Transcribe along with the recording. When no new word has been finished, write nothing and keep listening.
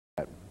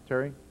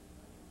Terry?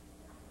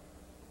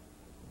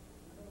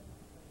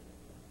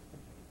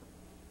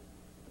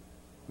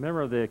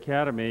 Member of the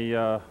Academy,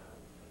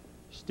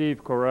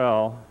 Steve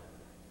Correll,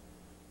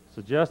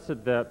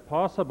 suggested that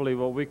possibly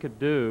what we could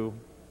do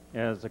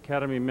as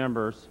Academy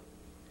members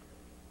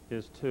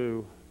is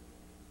to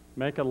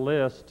make a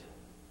list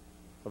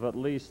of at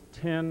least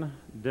 10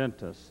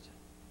 dentists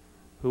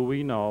who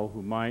we know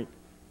who might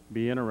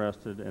be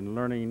interested in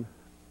learning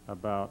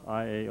about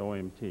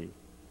IAOMT.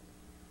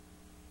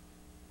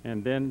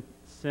 And then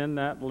send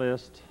that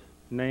list,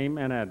 name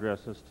and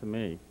addresses, to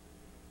me.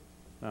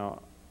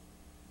 Now,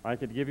 I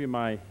could give you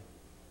my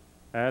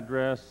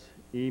address,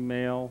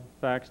 email,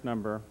 fax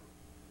number,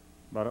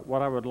 but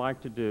what I would like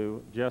to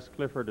do, Jess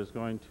Clifford is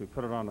going to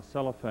put it on a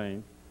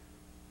cellophane,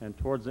 and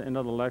towards the end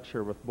of the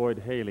lecture with Boyd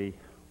Haley,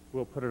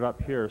 we'll put it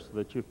up here so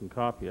that you can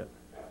copy it.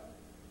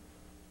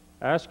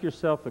 Ask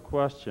yourself the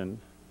question,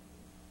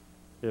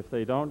 if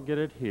they don't get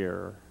it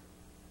here,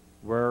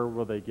 where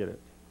will they get it?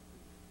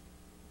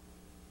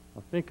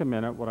 Now think a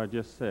minute what I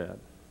just said.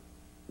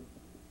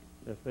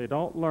 If they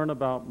don't learn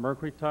about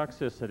mercury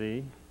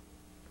toxicity,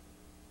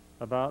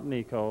 about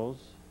NECOs,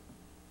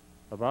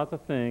 about the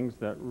things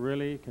that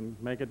really can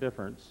make a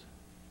difference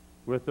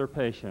with their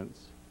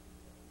patients,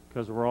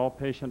 because we're all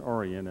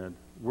patient-oriented,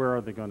 where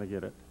are they going to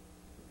get it?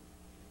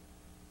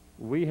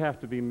 We have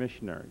to be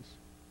missionaries.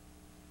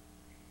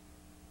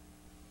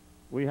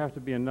 We have to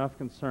be enough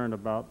concerned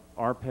about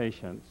our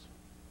patients,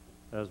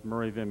 as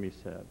Murray Vimy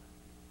said,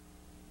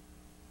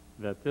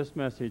 that this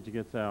message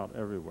gets out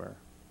everywhere.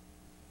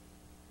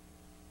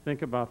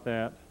 Think about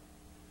that.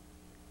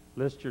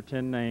 List your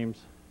 10 names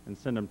and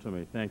send them to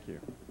me. Thank you.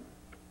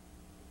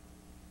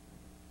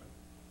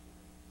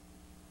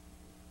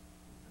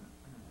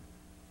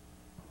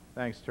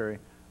 Thanks, Terry.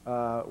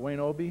 Wayne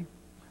Obie,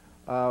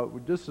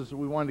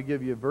 we wanted to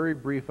give you a very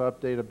brief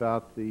update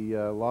about the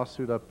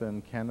lawsuit up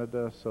in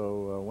Canada.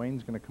 So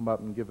Wayne's going to come up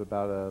and give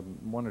about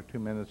 1 or 2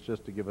 minutes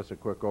just to give us a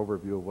quick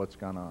overview of what's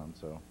gone on.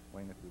 So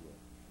Wayne, if you will.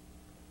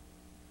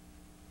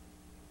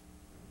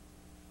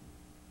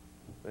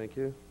 Thank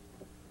you.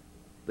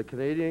 The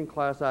Canadian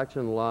class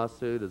action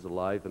lawsuit is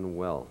alive and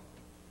well.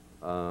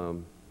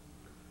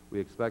 We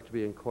expect to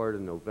be in court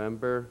in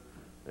November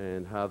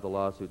and have the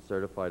lawsuit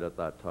certified at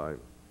that time.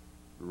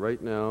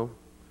 Right now,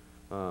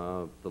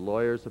 the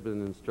lawyers have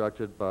been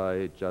instructed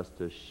by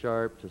Justice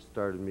Sharp to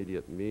start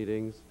immediate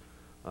meetings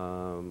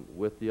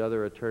with the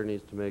other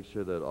attorneys to make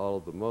sure that all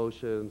of the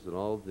motions and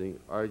all of the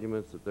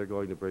arguments that they're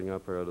going to bring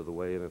up are out of the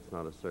way and it's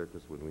not a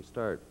circus when we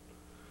start.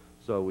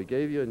 So we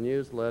gave you a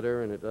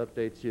newsletter and it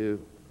updates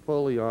you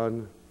fully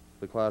on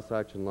the class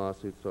action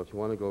lawsuit. So if you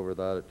want to go over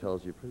that, it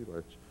tells you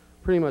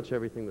pretty much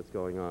everything that's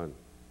going on.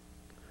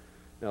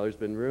 Now there's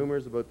been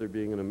rumors about there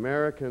being an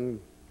American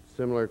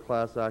similar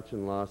class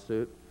action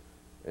lawsuit,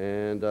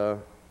 and the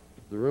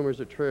rumors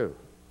are true.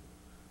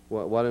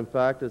 What in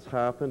fact has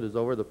happened is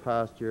over the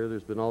past year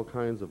there's been all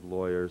kinds of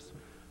lawyers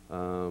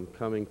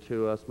coming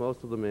to us,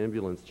 most of them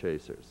ambulance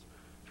chasers,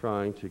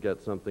 trying to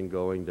get something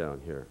going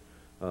down here.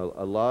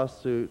 A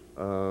lawsuit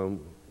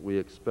we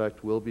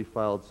expect will be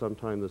filed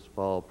sometime this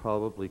fall,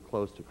 probably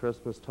close to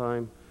Christmas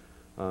time.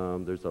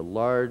 There's a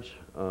large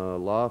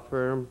law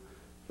firm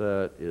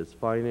that is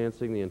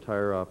financing the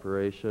entire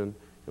operation,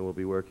 and we'll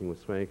be working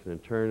with Swankin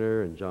and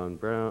Turner and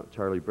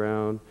Charlie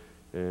Brown,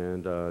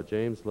 and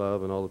James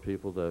Love and all the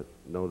people that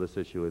know this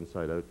issue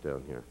inside out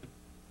down here.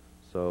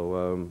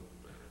 So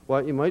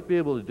what you might be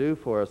able to do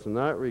for us in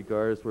that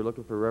regard is we're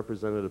looking for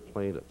representative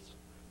plaintiffs.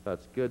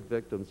 That's good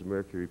victims of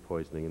mercury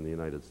poisoning in the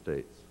United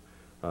States.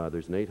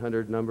 There's an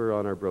 800 number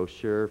on our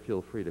brochure.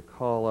 Feel free to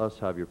call us,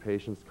 have your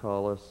patients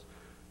call us.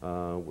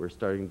 We're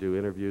starting to do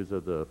interviews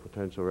of the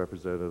potential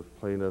representative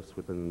plaintiffs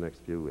within the next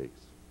few weeks.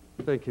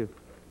 Thank you.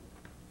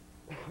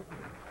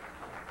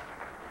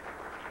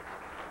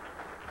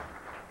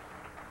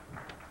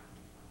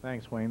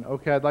 Thanks, Wayne.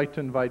 Okay, I'd like to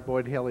invite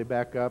Boyd Haley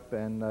back up,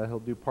 and he'll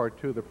do part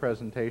 2 of the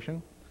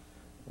presentation.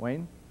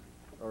 Wayne,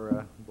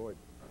 or Boyd?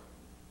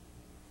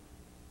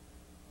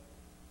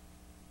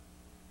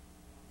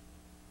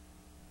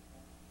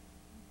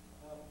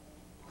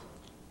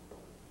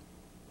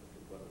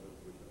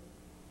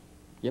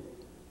 Yep,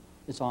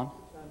 it's on.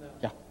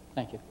 Yeah,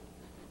 thank you.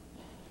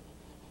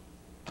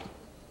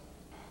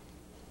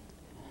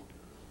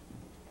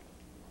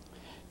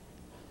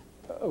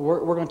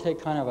 We're going to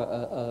take kind of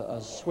a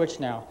switch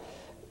now.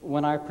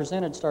 When I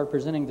started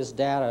presenting this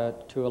data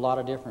to a lot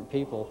of different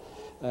people,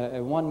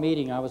 at one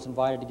meeting I was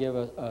invited to give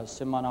a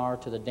seminar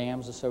to the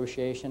Dams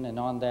Association, and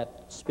on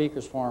that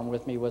speakers forum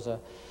with me was a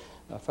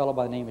fellow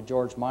by the name of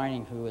George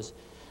Mining, who was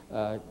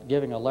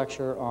giving a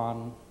lecture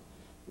on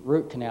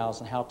root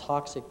canals and how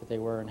toxic they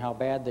were and how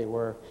bad they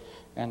were.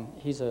 And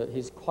he's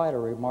quite a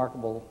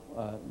remarkable,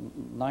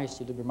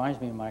 he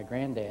reminds me of my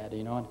granddad,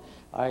 you know.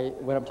 And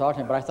when I'm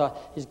talking, but I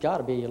thought he's got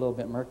to be a little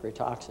bit mercury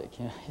toxic,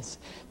 you know,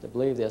 to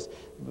believe this.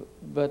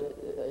 But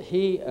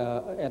he,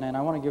 and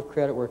I want to give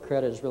credit where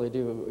credit is really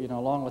due, you know,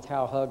 along with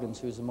Hal Huggins,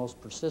 who's the most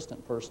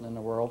persistent person in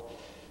the world.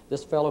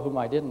 This fellow whom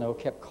I didn't know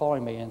kept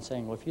calling me and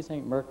saying, well, if you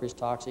think mercury's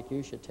toxic,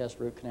 you should test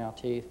root canal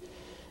teeth.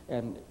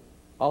 and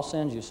I'll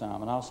send you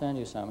some, and I'll send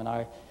you some.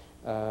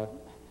 And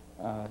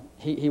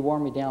he wore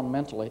me down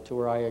mentally to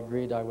where I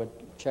agreed I would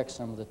check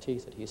some of the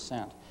teeth that he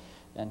sent.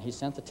 And he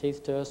sent the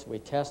teeth to us. We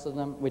tested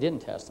them. We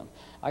didn't test them.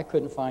 I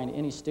couldn't find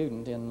any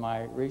student in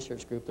my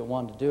research group that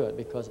wanted to do it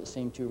because it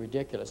seemed too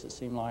ridiculous. It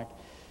seemed like,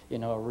 you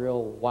know, a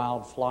real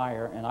wild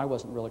flyer, and I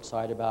wasn't real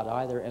excited about it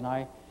either. And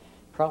I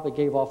probably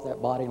gave off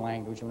that body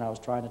language when I was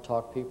trying to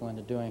talk people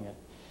into doing it.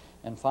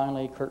 And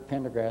finally, Kurt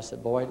Pendergrass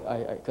said, Boyd,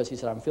 because he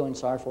said, I'm feeling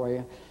sorry for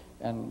you,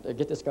 and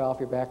get this guy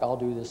off your back, I'll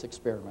do this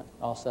experiment.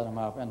 I'll set him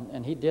up.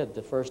 And he did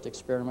the first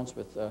experiments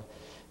with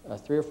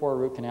 3 or 4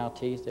 root canal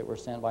teeth that were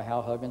sent by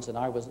Hal Huggins, and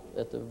I was,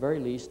 at the very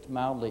least,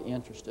 mildly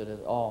interested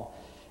at all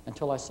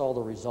until I saw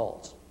the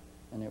results,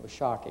 and it was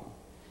shocking.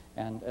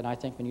 And I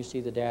think when you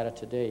see the data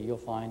today, you'll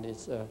find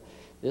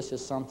this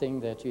is something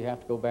that you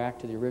have to go back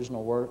to the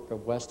original work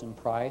of Weston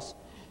Price,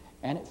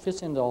 and it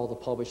fits into all the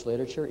published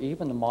literature,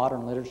 even the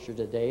modern literature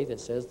today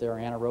that says there are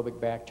anaerobic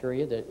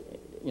bacteria that,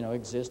 you know,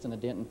 exist in the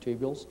dentin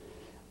tubules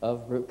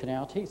of root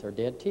canal teeth or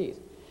dead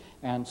teeth.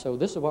 And so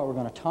this is what we're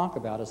going to talk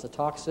about, is the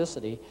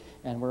toxicity,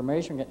 and we're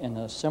measuring it in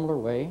a similar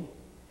way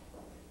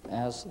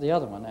as the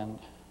other one. And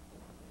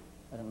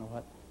I don't know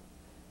what,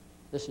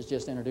 this is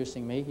just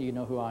introducing me. You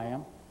know who I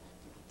am.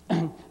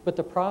 But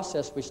the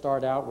process we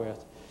start out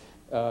with,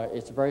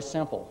 it's very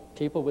simple.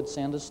 People would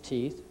send us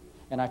teeth,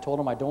 and I told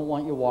them I don't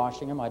want you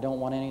washing them. I don't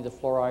want any of the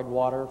fluoride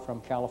water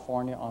from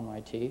California on my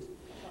teeth.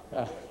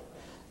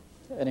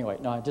 Anyway,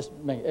 no,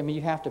 I mean,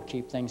 you have to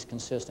keep things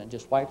consistent.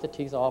 Just wipe the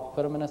teeth off,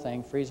 put them in a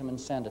thing, freeze them, and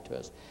send it to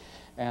us.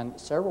 And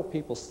several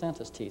people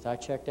sent us teeth. I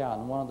checked out,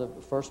 and one of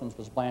the first ones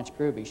was Blanche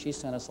Gruby. She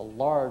sent us a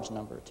large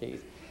number of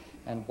teeth.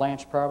 And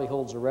Blanche probably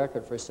holds a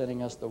record for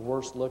sending us the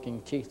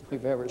worst-looking teeth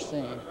we've ever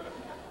seen.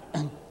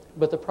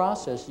 But the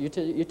process, you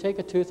take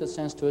a tooth that's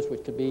sent to us,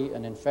 which could be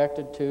an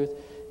infected tooth,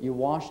 you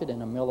wash it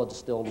in a mill of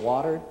distilled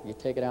water, you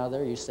take it out of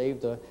there, you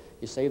save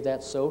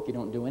that soak, you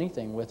don't do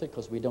anything with it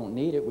because we don't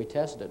need it, we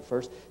tested it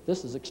first.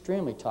 This is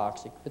extremely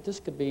toxic, but this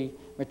could be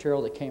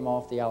material that came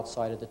off the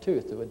outside of the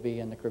tooth that would be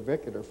in the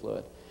crevicular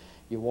fluid.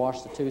 You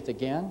wash the tooth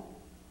again,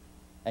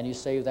 and you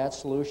save that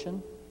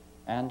solution,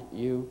 and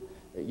you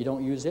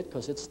don't use it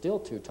because it's still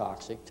too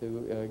toxic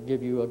to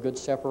give you a good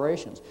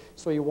separations.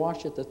 So you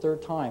wash it the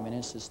 3rd time, and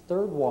it's this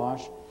 3rd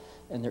wash,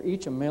 and they're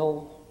each a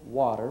mill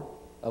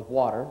of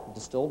water,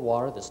 distilled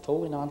water that's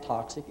totally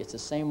non-toxic. It's the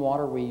same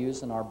water we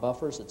use in our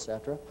buffers,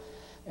 etc.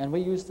 And we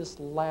use this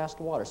last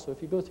water. So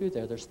if you go through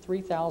there, there's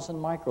 3,000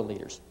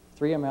 microliters.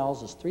 3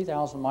 mLs is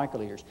 3,000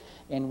 microliters.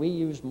 And we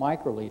use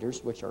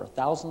microliters, which are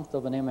 1,000th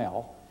of an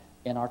ml,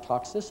 in our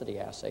toxicity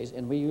assays,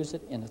 and we use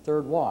it in the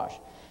 3rd wash.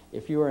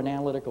 If you were an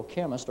analytical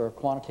chemist or a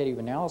quantitative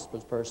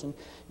analysis person,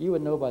 you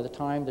would know by the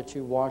time that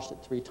you washed it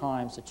 3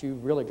 times that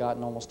you've really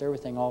gotten almost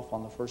everything off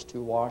on the first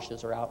 2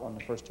 washes or out on the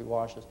first 2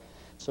 washes.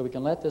 So we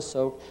can let this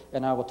soak,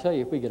 and I will tell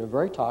you, if we get a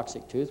very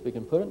toxic tooth, we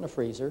can put it in the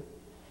freezer,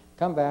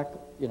 come back,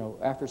 you know,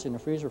 after it's in the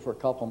freezer for a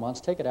couple of months,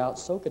 take it out,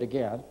 soak it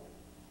again,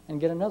 and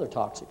get another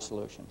toxic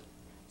solution.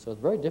 So it's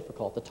very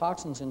difficult. The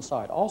toxin's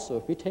inside. Also,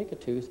 if you take a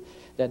tooth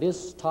that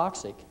is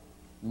toxic,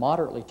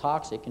 moderately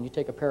toxic, and you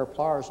take a pair of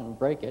pliers and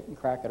break it and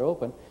crack it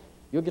open,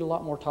 you'll get a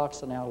lot more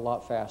toxin out a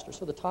lot faster.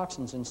 So the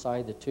toxin's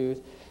inside the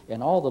tooth,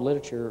 and all the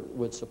literature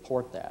would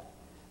support that.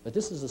 But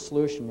this is the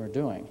solution we're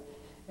doing.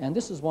 And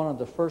this is one of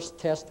the first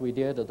tests we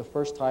did of the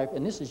first type,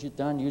 and this is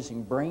done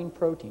using brain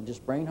protein,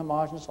 just brain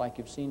homogeneous like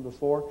you've seen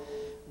before.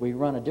 We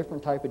run a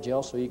different type of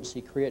gel so you can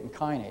see creatine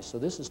kinase. So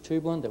this is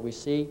tubulin that we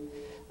see.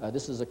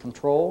 This is a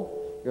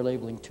control. You're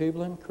labeling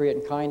tubulin,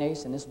 creatine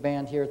kinase, and this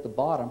band here at the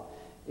bottom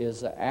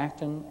is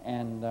actin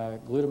and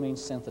glutamine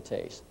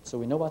synthetase. So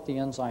we know what the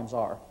enzymes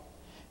are.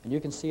 And you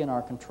can see in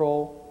our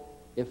control,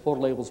 it photo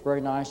labels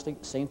very nicely.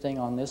 Same thing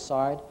on this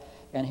side.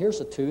 And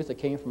here's a tooth that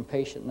came from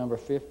patient number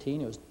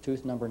 15. It was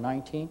tooth number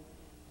 19.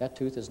 That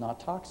tooth is not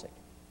toxic.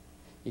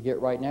 You get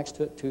right next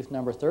to it, tooth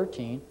number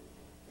 13.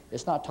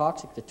 It's not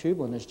toxic. The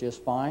tubulin is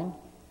just fine.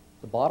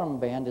 The bottom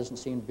band doesn't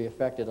seem to be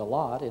affected a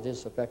lot. It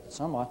is affected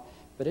somewhat,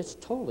 but it's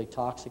totally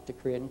toxic to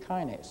creatine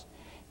kinase.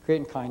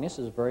 Creatine kinase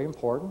is very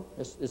important.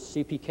 It's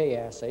CPK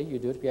assay. You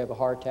do it if you have a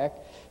heart attack.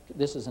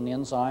 This is an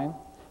enzyme.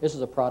 This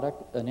is a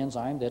product, an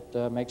enzyme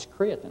that makes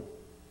creatine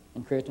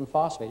and creatine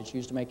phosphate. It's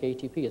used to make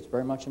ATP. It's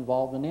very much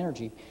involved in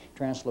energy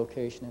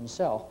translocation in the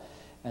cell.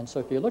 And so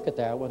if you look at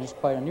that one, it's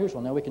quite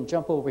unusual. Now we can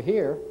jump over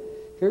here.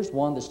 Here's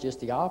one that's just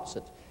the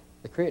opposite.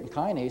 The creatine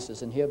kinase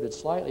is inhibited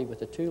slightly, but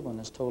the tubulin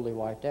is totally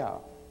wiped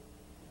out.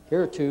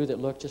 Here are 2 that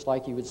look just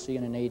like you would see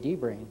in an AD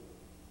brain.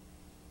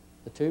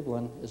 The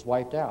tubulin is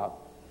wiped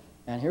out.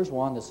 And here's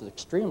one that's an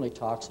extremely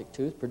toxic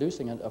tooth,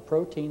 producing a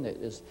protein that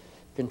is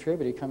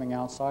contributed coming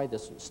outside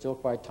that's still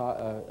quite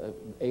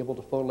able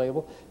to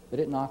photolabel, but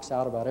it knocks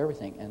out about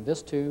everything. And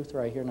this tooth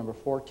right here, number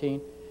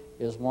 14,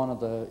 is one of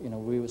the, you know,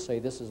 we would say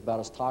this is about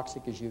as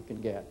toxic as you can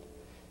get.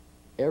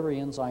 Every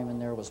enzyme in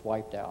there was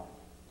wiped out.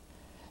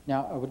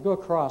 Now, I would go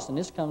across, and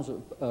this comes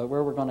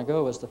where we're going to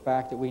go is the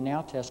fact that we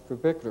now test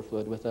crevicular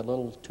fluid with a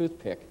little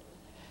toothpick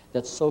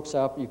that soaks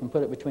up. You can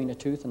put it between the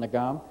tooth and the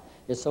gum,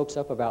 It soaks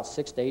up about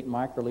 6 to 8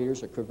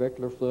 microliters of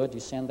crevicular fluid. You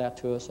send that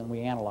to us, and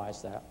we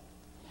analyze that.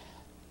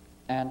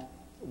 And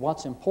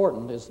what's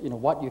important is,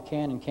 what you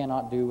can and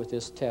cannot do with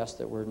this test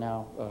that we're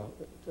now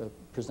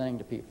presenting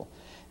to people.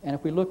 And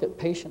if we look at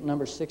patient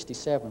number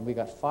 67, we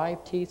got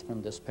 5 teeth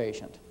from this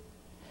patient.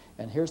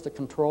 And here's the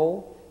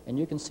control, and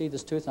you can see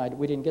this tooth. And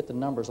we didn't get the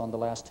numbers on the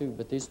last two,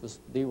 but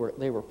they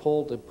were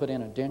pulled to put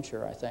in a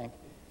denture, I think.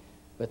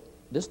 But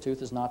this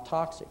tooth is not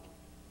toxic.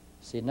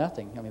 See,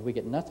 nothing. I mean, we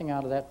get nothing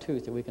out of that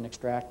tooth that we can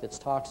extract that's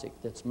toxic,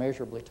 that's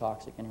measurably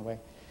toxic anyway.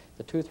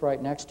 The tooth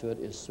right next to it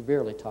is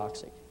severely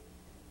toxic.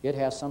 It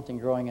has something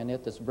growing in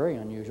it that's very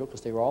unusual because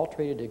they were all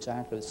treated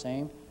exactly the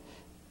same.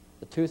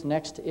 The tooth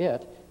next to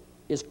it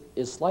is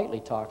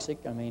slightly toxic.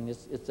 I mean,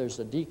 there's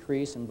a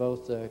decrease in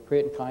both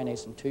creatine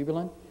kinase and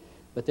tubulin,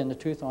 but then the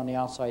tooth on the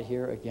outside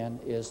here, again,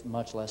 is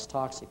much less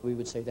toxic. We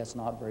would say that's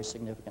not very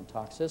significant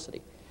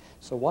toxicity.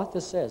 So what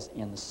this says,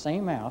 in the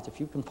same mouth, if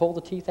you can pull the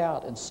teeth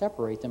out and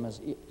separate them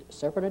as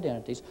separate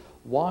identities,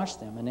 wash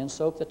them, and then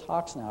soak the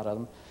toxin out of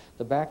them,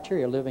 the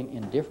bacteria living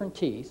in different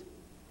teeth,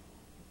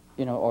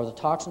 or the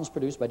toxins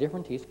produced by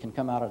different teeth can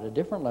come out at a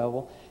different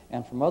level,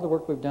 and from other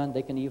work we've done,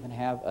 they can even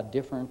have a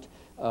different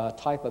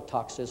type of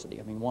toxicity.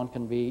 I mean, one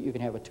can be, you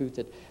can have a tooth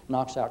that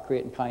knocks out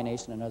creatine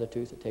kinase and another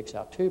tooth that takes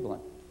out tubulin.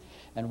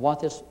 And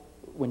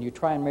when you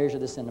try and measure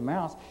this in the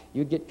mouth,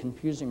 you get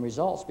confusing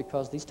results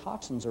because these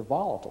toxins are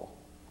volatile.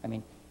 I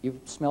mean, you've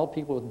smelled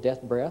people with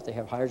death breath. They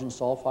have hydrogen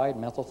sulfide,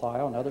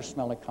 methylthiol, and other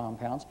smelling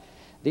compounds.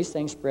 These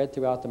things spread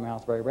throughout the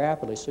mouth very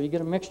rapidly, so you get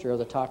a mixture of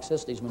the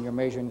toxicities when you're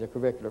measuring the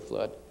crevicular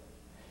fluid.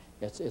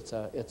 It's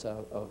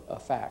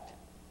a fact.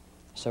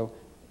 So,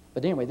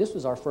 but anyway, this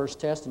was our first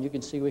test, and you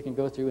can see we can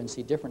go through and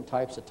see different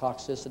types of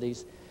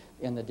toxicities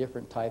in the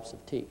different types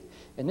of teeth.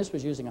 And this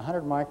was using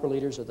 100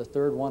 microliters of the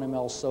third 1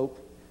 ml soap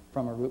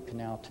from a root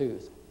canal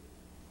tooth.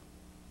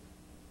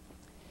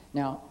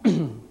 Now,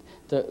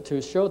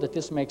 to show that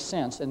this makes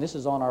sense, and this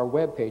is on our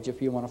webpage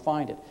if you want to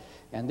find it,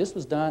 and this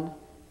was done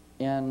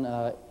in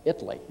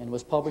Italy and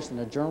was published in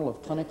the Journal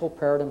of Clinical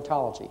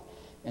Periodontology.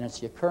 And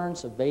it's the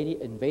occurrence of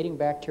invading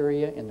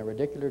bacteria in the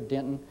radicular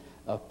dentin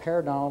of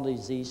periodontal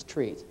disease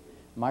teeth,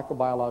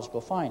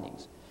 microbiological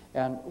findings.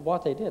 And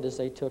what they did is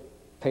they took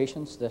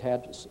patients that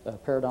had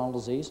periodontal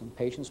disease and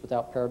patients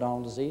without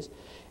periodontal disease,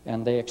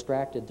 and they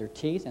extracted their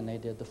teeth, and they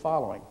did the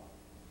following.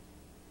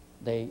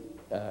 They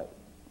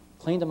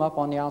cleaned them up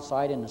on the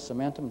outside in the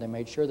cementum. They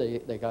made sure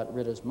they got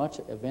rid of as much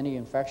of any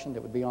infection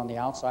that would be on the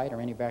outside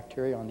or any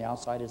bacteria on the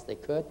outside as they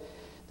could.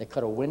 They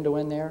cut a window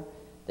in there.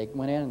 They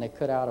went in and they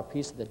cut out a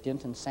piece of the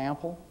dentin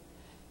sample,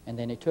 and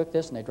then they took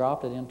this and they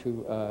dropped it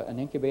into an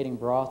incubating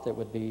broth that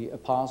would be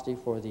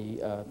positive for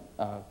the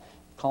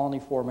colony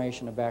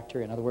formation of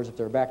bacteria. In other words, if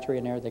there were bacteria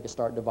in there, they could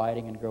start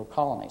dividing and grow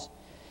colonies.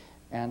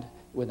 And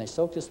when they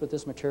soaked this with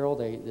this material,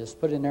 they just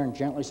put it in there and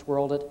gently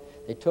swirled it.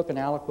 They took an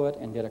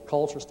aliquot and did a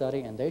culture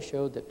study, and they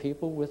showed that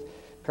people with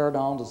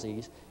periodontal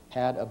disease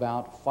had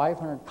about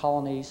 500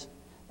 colonies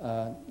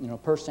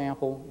per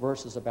sample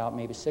versus about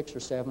maybe 6 or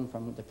 7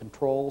 from the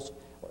controls,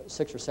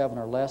 6 or 7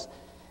 or less.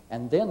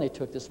 And then they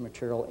took this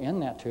material in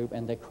that tube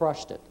and they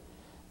crushed it.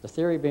 The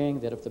theory being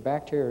that if the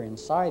bacteria are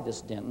inside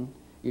this dentin,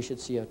 you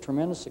should see a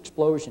tremendous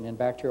explosion in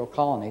bacterial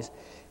colonies,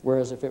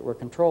 whereas if it were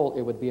controlled,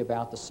 it would be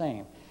about the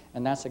same.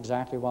 And that's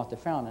exactly what they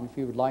found. And if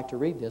you would like to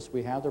read this,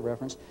 we have the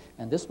reference.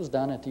 And this was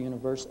done at the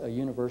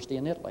university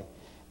in Italy.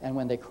 And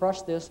when they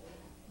crushed this,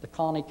 the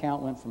colony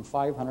count went from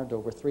 500 to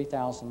over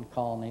 3,000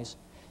 colonies,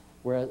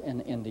 where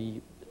in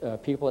the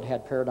people that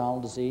had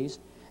periodontal disease,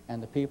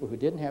 and the people who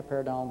didn't have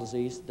periodontal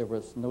disease, there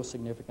was no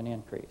significant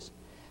increase.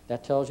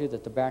 That tells you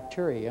that the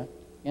bacteria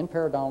in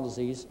periodontal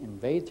disease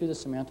invade through the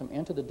cementum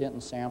into the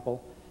dentin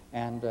sample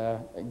and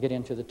get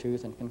into the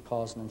tooth and can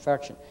cause an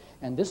infection.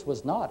 And this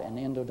was not an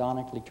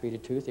endodontically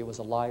treated tooth, it was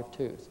a live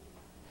tooth.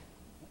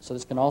 So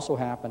this can also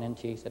happen in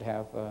teeth that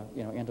have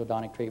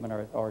endodontic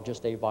treatment or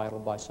just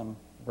avital by some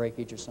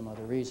breakage or some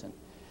other reason.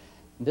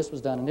 And this was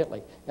done in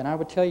Italy. And I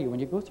would tell you, when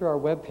you go through our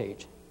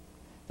webpage,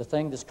 the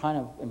thing that's kind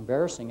of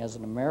embarrassing as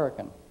an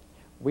American,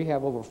 we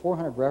have over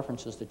 400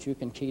 references that you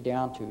can key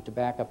down to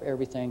back up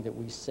everything that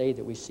we say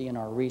that we see in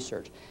our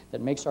research,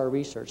 that makes our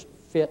research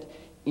fit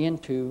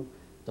into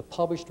the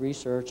published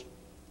research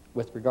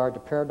with regard to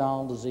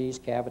periodontal disease,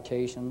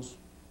 cavitations,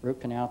 root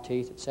canal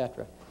teeth,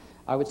 etc.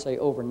 I would say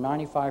over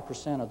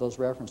 95% of those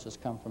references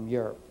come from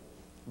Europe.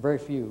 Very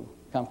few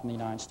come from the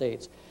United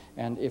States.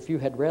 And if you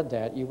had read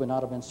that, you would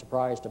not have been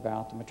surprised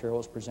about the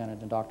materials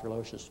presented in Dr.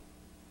 Loesch's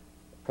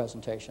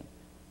presentation.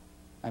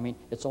 I mean,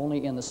 it's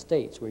only in the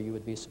States where you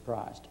would be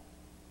surprised.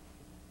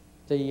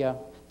 The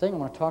thing I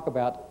want to talk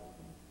about,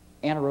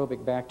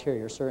 anaerobic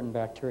bacteria, or certain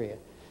bacteria.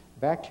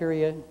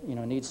 Bacteria,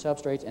 need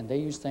substrates, and they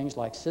use things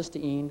like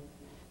cysteine.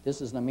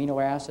 This is an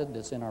amino acid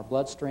that's in our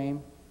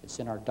bloodstream. It's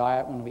in our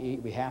diet when we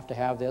eat. We have to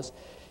have this.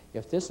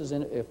 If this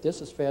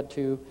is fed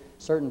to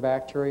certain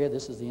bacteria,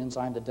 this is the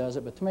enzyme that does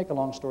it. But to make a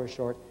long story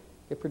short,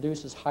 it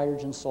produces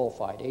hydrogen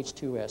sulfide,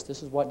 H2S.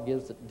 This is what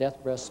gives the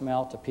death breath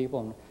smell to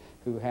people and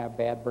who have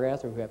bad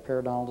breath or who have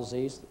periodontal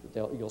disease,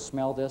 you'll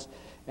smell this,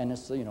 and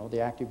it's, you know, the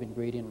active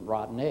ingredient in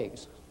rotten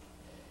eggs.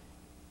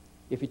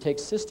 If you take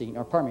cysteine,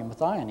 or pardon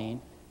me,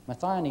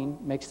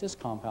 methionine makes this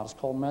compound. It's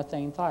called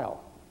methane thiol.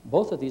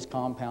 Both of these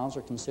compounds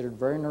are considered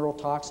very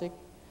neurotoxic,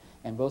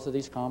 and both of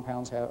these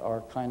compounds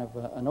are kind of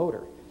an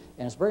odor.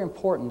 And it's very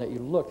important that you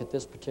look at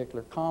this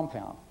particular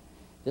compound.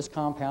 This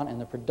compound and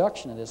the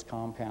production of this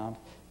compound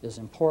is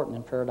important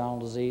in periodontal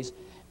disease.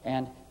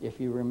 And if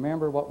you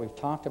remember what we've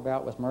talked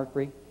about with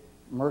mercury,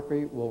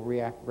 mercury will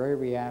react very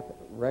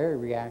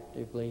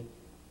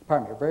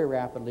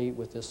rapidly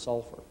with this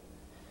sulfur.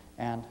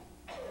 And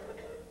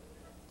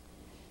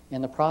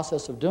in the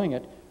process of doing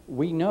it,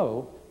 we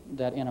know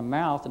that in a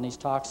mouth and these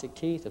toxic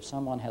teeth, if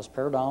someone has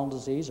periodontal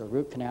disease or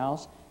root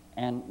canals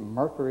and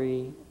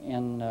mercury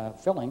in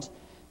fillings,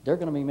 they're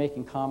going to be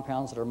making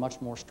compounds that are much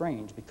more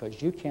strange,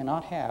 because you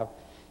cannot have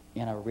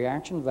in a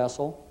reaction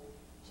vessel,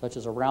 such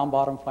as a round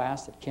bottom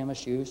flask that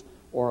chemists use,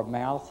 or a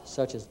mouth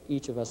such as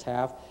each of us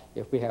have,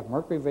 if we have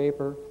mercury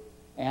vapor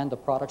and the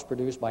products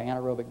produced by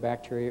anaerobic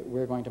bacteria,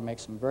 we're going to make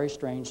some very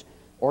strange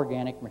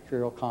organic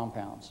mercurial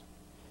compounds.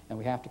 And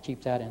we have to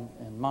keep that in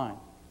mind.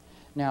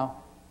 Now,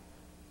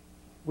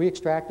 we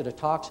extracted a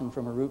toxin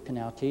from a root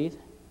canal teeth,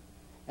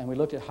 and we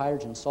looked at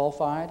hydrogen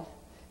sulfide,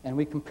 and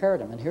we compared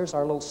them. And here's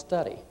our little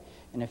study.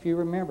 And if you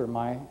remember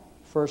my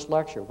first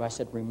lecture, I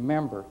said,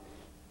 remember,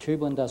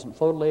 tubulin doesn't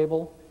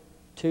photolabel,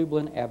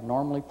 tubulin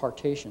abnormally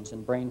partitions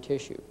in brain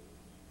tissue.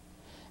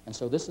 And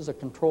so this is a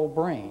controlled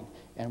brain,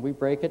 and we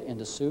break it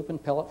into soup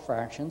and pellet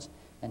fractions,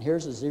 and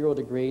here's a 0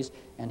 degrees,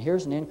 and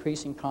here's an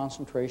increasing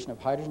concentration of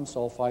hydrogen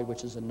sulfide,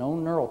 which is a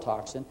known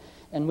neurotoxin,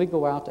 and we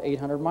go out to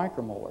 800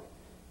 micromolar.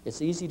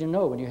 It's easy to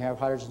know when you have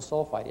hydrogen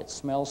sulfide. It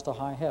smells to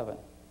high heaven.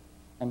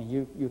 I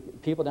mean,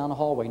 people down the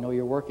hallway know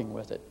you're working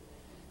with it.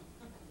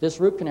 This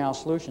root canal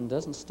solution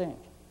doesn't stink,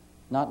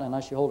 not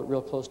unless you hold it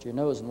real close to your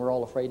nose, and we're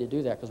all afraid to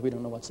do that because we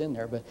don't know what's in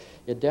there, but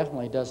it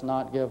definitely does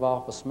not give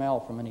off a smell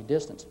from any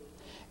distance.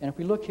 And if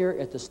we look here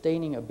at the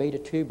staining of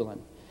beta-tubulin,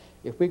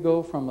 if we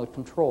go from the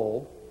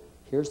control,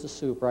 here's the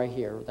soup right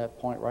here, that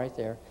point right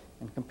there,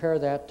 and compare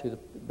that to the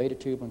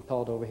beta-tubulin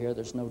pellet over here,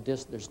 there's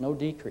no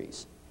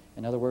decrease.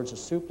 In other words, the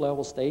soup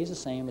level stays the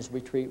same as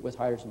we treat with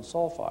hydrogen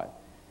sulfide,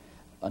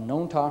 a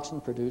known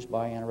toxin produced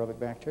by anaerobic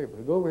bacteria. But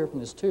we go over here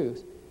from this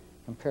tooth,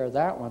 compare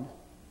that one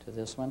to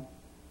this one,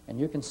 and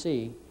you can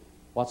see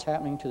what's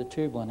happening to the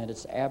tubulin, and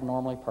it's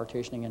abnormally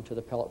partitioning into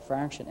the pellet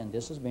fraction, and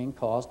this is being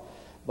caused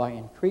by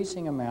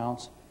increasing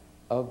amounts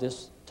of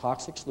this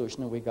toxic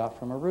solution that we got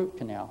from a root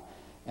canal.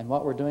 And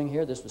what we're doing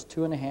here, this was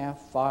 2.5,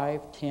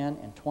 5, 10,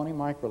 and 20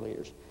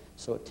 microliters.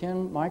 So at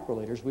 10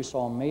 microliters, we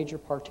saw a major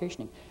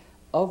partitioning.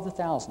 Of the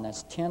 1,000,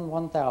 that's 10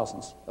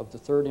 1,000ths of the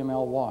 30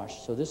 ml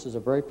wash. So this is a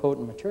very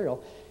potent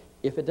material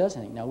if it does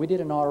anything. Now, we did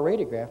an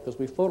autoradiograph because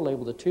we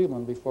photolabeled the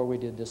tubulin before we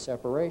did this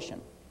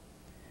separation.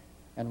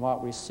 And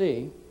what we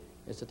see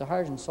is that the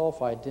hydrogen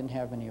sulfide didn't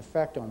have any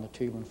effect on the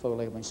tubulin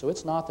photolabeling. So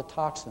it's not the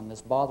toxin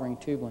that's bothering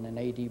tubulin in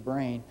AD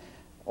brain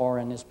or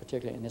in this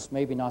particular, and this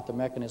may be not the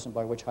mechanism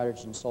by which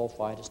hydrogen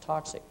sulfide is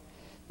toxic.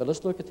 But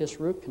let's look at this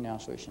root canal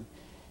solution.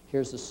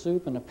 Here's the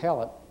soup and the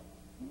pellet.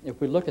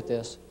 If we look at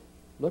this,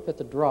 look at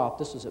the drop.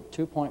 This is at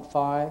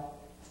 2.5,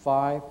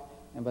 5,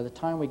 and by the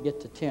time we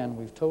get to 10,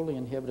 we've totally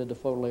inhibited the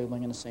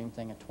photolabeling, and the same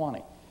thing at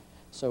 20.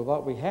 So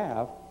what we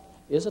have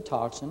is a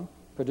toxin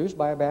produced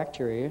by a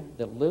bacteria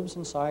that lives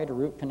inside a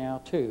root canal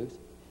tooth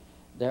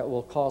that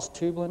will cause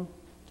tubulin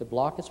to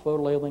block its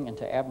photolabeling and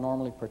to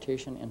abnormally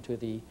partition into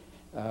the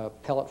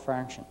pellet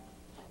fraction.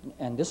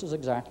 And this is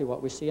exactly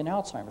what we see in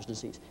Alzheimer's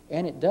disease.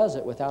 And it does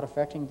it without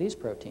affecting these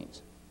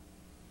proteins.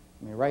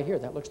 I mean, right here,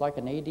 that looks like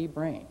an AD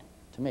brain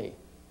to me.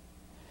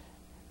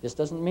 This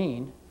doesn't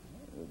mean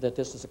that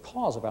this is a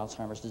cause of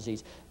Alzheimer's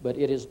disease, but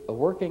it is a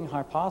working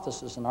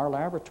hypothesis in our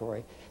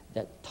laboratory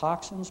that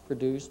toxins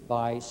produced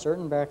by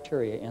certain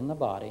bacteria in the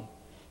body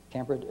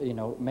can,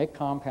 make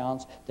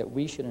compounds that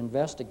we should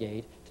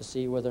investigate to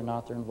see whether or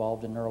not they're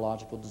involved in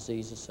neurological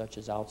diseases such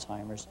as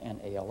Alzheimer's and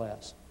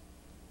ALS.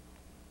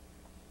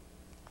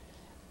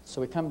 So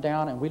we come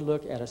down and we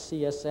look at a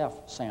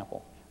CSF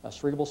sample, a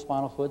cerebral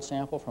spinal fluid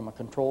sample from a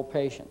control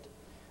patient.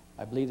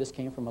 I believe this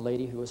came from a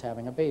lady who was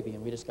having a baby,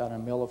 and we just got a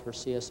ml of her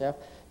CSF,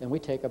 and we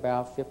take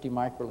about 50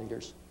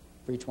 microliters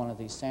for each one of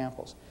these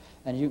samples.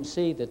 And you can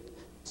see that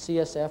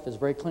CSF is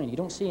very clean. You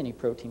don't see any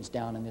proteins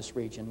down in this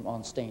region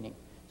on staining.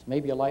 So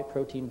maybe a light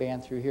protein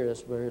band through here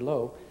that's very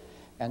low.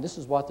 And this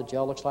is what the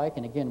gel looks like.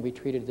 And again, we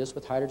treated this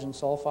with hydrogen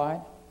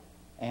sulfide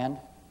and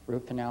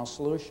root canal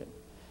solution.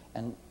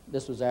 And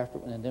this was after,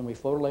 and then we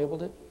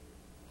photolabeled it.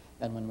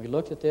 And when we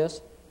looked at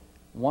this,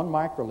 1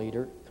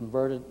 microliter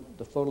converted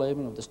the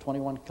photolabeling of this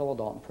 21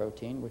 kilodalton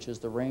protein, which is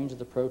the range of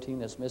the protein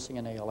that's missing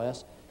in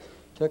ALS,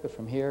 took it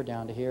from here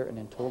down to here, and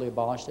then totally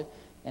abolished it,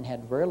 and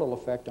had very little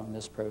effect on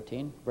this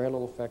protein, very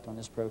little effect on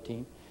this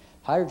protein.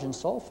 Hydrogen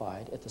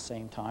sulfide, at the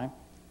same time,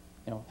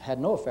 had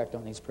no effect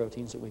on these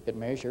proteins that we could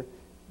measure,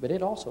 but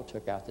it also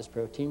took out this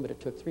protein, but it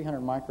took 300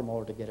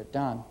 micromolar to get it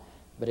done.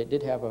 but it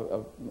did have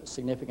a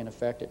significant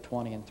effect at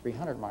 20 and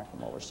 300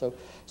 micromolar. So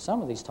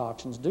some of these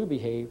toxins do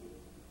behave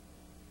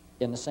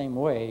in the same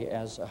way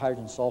as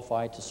hydrogen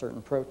sulfide to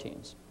certain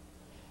proteins.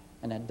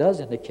 And that does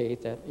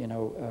indicate that,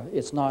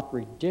 it's not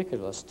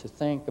ridiculous to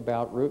think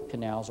about root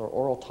canals or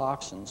oral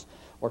toxins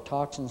or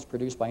toxins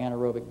produced by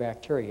anaerobic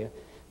bacteria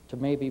to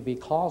maybe be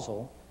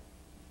causal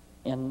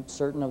in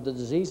certain of the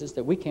diseases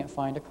that we can't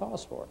find a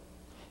cause for.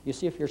 You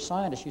see, if you're a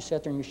scientist, you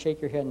sit there and you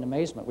shake your head in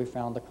amazement. We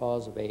found the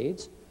cause of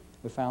AIDS.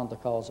 We found the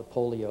cause of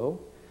polio,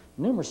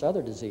 numerous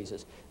other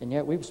diseases. And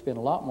yet we've spent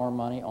a lot more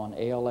money on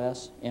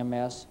ALS,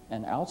 MS,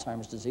 and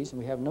Alzheimer's disease, and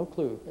we have no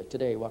clue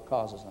today what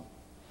causes them.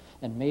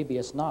 And maybe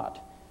it's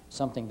not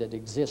something that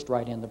exists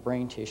right in the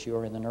brain tissue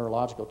or in the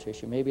neurological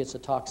tissue. Maybe it's a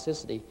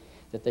toxicity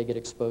that they get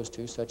exposed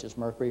to, such as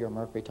mercury or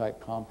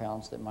mercury-type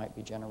compounds that might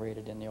be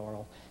generated in the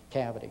oral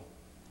cavity.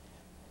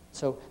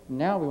 So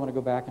now we want to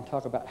go back and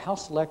talk about how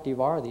selective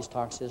are these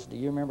toxicities.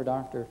 You remember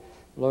Dr.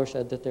 Lohr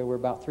said that there were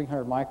about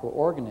 300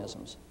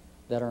 microorganisms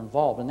that are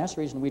involved, and that's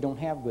the reason we don't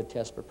have good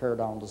tests for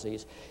periodontal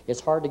disease. It's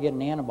hard to get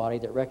an antibody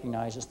that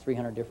recognizes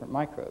 300 different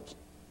microbes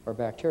or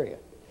bacteria.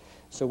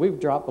 So we've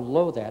dropped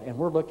below that, and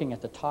we're looking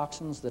at the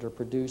toxins that are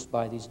produced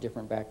by these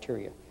different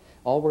bacteria.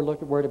 All we're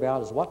worried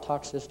about is what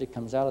toxicity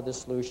comes out of this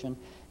solution,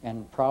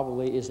 and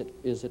probably is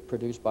it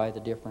produced by the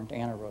different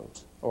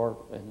anaerobes,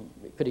 and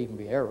it could even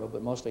be aerobe,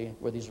 but mostly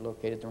where these are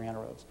located, they're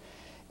anaerobes.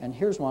 And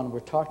here's one we're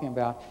talking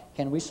about,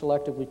 can we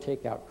selectively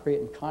take out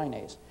creatine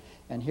kinase?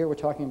 And here we're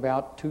talking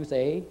about tooth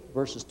A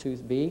versus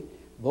tooth B.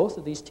 Both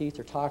of these teeth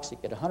are toxic.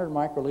 At 100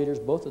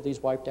 microliters, both of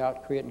these wiped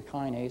out creatine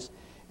kinase,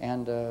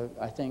 and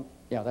I think,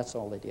 yeah, that's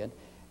all they did.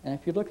 And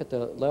if you look at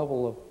the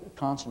level of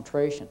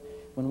concentration,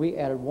 when we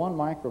added 1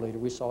 microliter,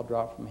 we saw a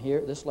drop from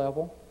here, this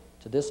level,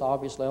 to this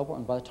obvious level,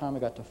 and by the time we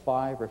got to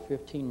 5 or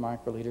 15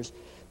 microliters,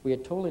 we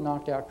had totally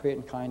knocked out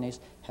creatine kinase,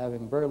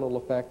 having very little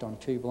effect on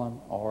tubulin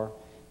or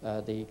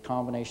the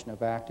combination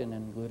of actin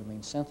and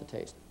glutamine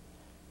synthetase.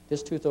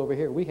 This tooth over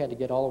here, we had to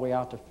get all the way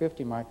out to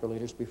 50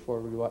 microliters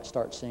before we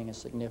start seeing a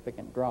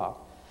significant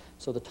drop.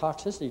 So the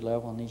toxicity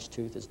level in each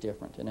tooth is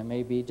different, and it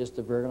may be just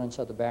the virulence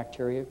of the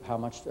bacteria, how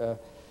much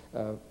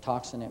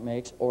toxin it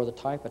makes, or the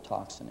type of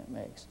toxin it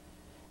makes.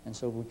 And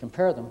so we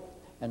compare them,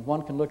 and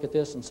one can look at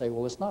this and say,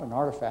 well, it's not an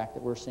artifact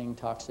that we're seeing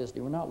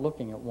toxicity. We're not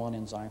looking at one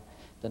enzyme.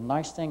 The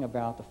nice thing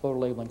about the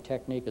photolabeling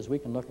technique is we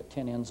can look at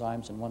 10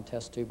 enzymes in one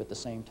test tube at the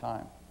same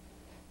time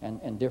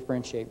and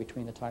differentiate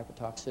between the type of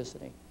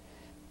toxicity.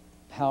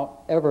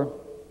 However,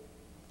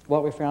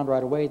 what we found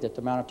right away that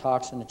the amount of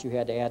toxin that you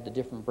had to add to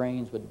different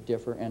brains would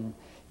differ, and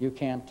you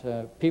can't,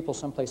 people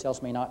someplace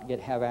else may not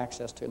have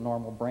access to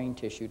normal brain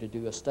tissue to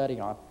do a study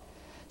on.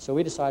 So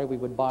we decided we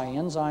would buy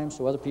enzymes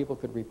so other people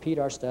could repeat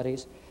our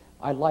studies.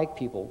 I like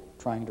people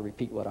trying to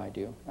repeat what I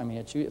do. I mean,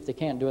 if they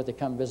can't do it, they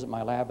come visit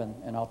my lab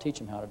and I'll teach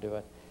them how to do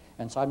it.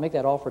 And so I'd make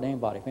that offer to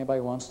anybody. If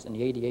anybody wants in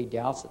the ADA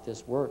doubts that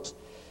this works,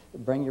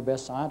 bring your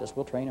best scientists.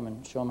 We'll train them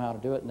and show them how to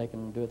do it, and they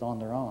can do it on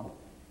their own.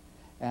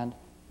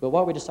 But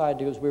what we decided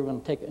to do is we were going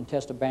to take and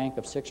test a bank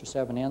of 6 or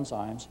 7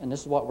 enzymes, and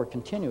this is what we're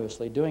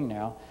continuously doing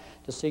now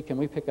to see can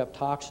we pick up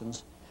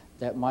toxins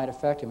that might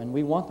affect them. And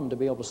we want them to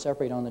be able to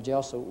separate on the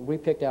gel, so we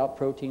picked out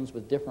proteins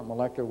with different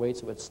molecular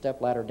weights that would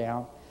step ladder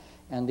down.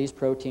 And these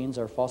proteins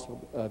are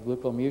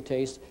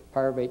phosphoglucomutase,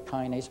 pyruvate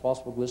kinase,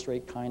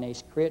 phosphoglycerate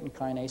kinase, creatine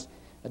kinase,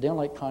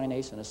 adenylate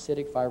kinase, and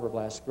acidic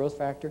fibroblast growth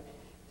factor.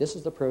 This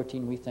is the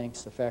protein we think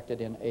is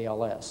affected in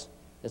ALS.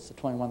 It's the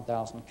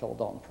 21,000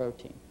 kilodalton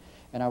protein.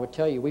 And I would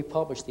tell you, we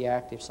published the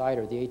active site,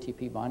 or the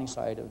ATP binding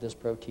site of this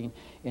protein,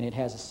 and it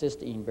has a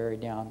cysteine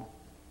buried down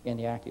in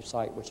the active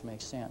site, which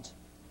makes sense.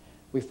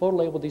 We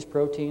photolabeled these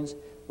proteins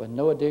with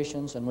no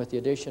additions and with the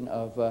addition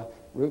of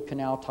root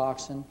canal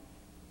toxin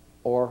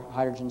or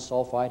hydrogen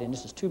sulfide, and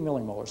this is 2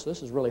 millimolar, so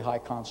this is really high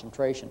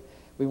concentration.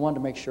 We wanted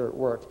to make sure it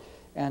worked.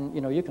 And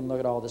you can look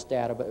at all this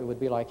data, but it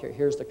would be like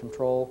here's the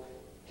control,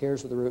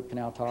 here's the root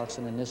canal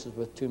toxin, and this is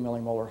with 2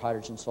 millimolar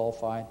hydrogen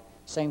sulfide.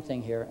 Same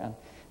thing here. And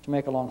to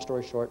make a long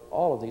story short,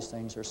 all of these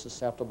things are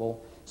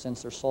susceptible,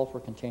 since they're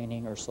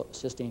sulfur-containing or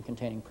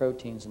cysteine-containing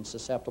proteins, and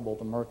susceptible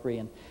to mercury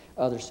and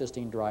other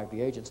cysteine-derived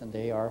reagents, and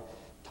they are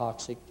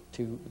toxic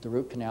to the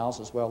root canals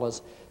as well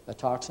as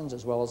toxins,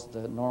 as well as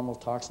the normal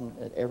toxin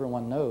that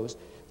everyone knows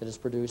that is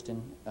produced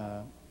in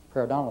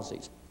periodontal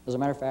disease. As a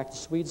matter of fact, the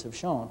Swedes have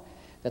shown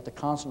that the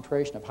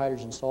concentration of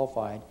hydrogen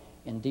sulfide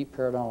in deep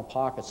periodontal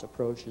pockets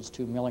approaches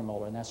 2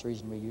 millimolar, and that's the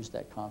reason we use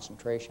that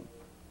concentration.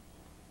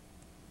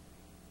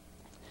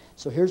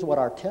 So here's what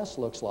our test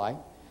looks like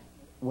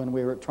when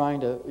we were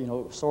trying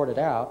to sort it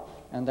out,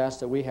 and that's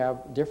that we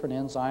have different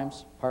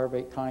enzymes: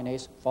 pyruvate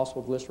kinase,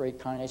 phosphoglycerate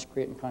kinase,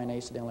 creatine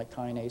kinase, adenylate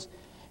kinase,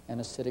 and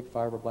acidic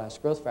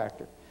fibroblast growth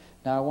factor.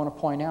 Now I want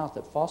to point out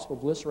that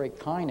phosphoglycerate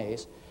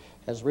kinase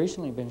has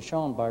recently been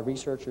shown by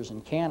researchers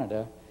in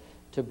Canada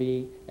to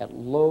be at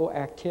low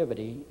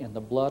activity in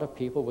the blood of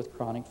people with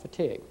chronic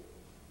fatigue.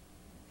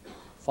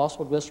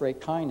 Phosphoglycerate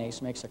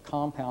kinase makes a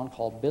compound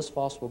called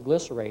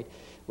bisphosphoglycerate,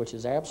 which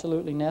is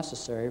absolutely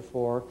necessary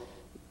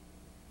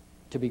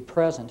to be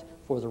present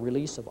for the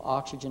release of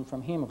oxygen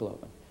from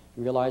hemoglobin.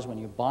 You realize when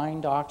you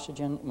bind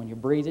oxygen, when you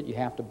breathe it, you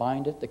have to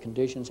bind it. The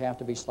conditions have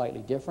to be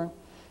slightly different.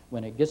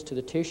 When it gets to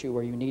the tissue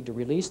where you need to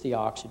release the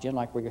oxygen,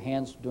 like where your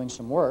hand's doing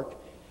some work,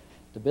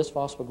 the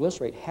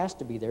bisphosphoglycerate has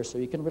to be there so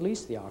you can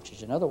release the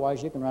oxygen.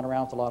 Otherwise, you can run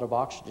around with a lot of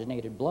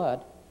oxygenated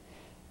blood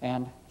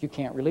and you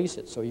can't release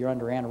it, so you're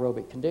under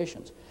anaerobic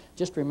conditions.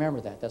 Just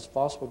remember that. That's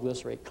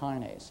phosphoglycerate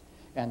kinase.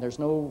 And there's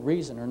no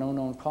reason or no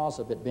known cause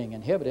of it being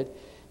inhibited,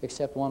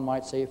 except one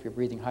might say if you're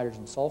breathing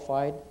hydrogen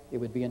sulfide, it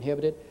would be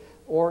inhibited,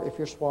 or if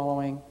you're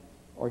swallowing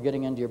or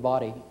getting into your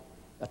body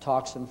a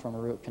toxin from a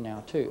root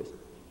canal tooth.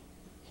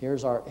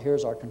 Here's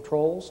our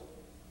controls,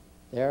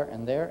 there,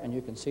 and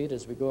you can see it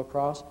as we go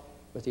across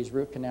with these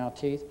root canal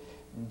teeth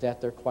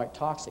that they're quite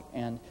toxic.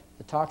 And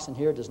the toxin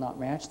here does not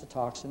match the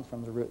toxin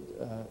from the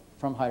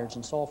from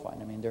hydrogen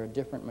sulfide. I mean, they're a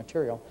different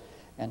material.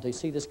 And to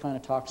see this kind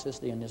of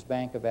toxicity in this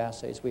bank of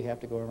assays, we have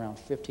to go around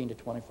 15 to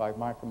 25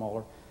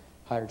 micromolar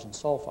hydrogen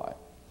sulfide.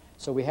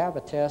 So we have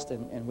a test,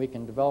 and we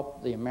can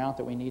develop the amount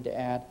that we need to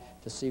add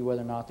to see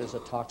whether or not there's a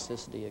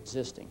toxicity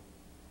existing.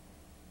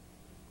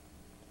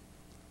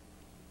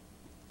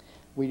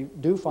 We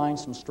do find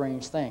some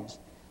strange things.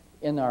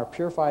 In our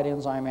purified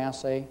enzyme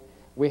assay,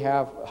 we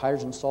have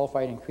hydrogen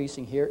sulfide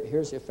increasing here.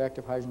 Here's the effect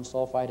of hydrogen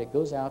sulfide. It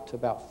goes out to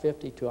about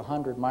 50 to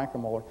 100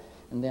 micromolar,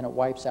 and then it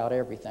wipes out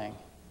everything.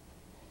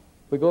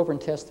 We go over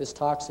and test this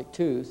toxic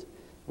tooth.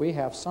 We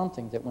have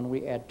something that when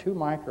we add 2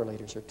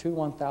 microliters, or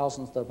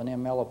 2/1000th of an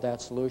ml of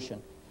that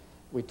solution,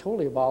 we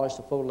totally abolish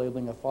the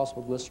photolabeling of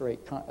phosphoglycerate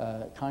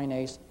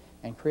kinase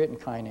and creatine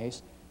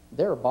kinase.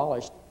 They're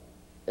abolished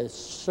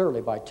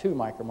certainly by 2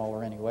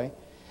 micromolar anyway,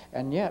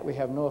 and yet we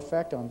have no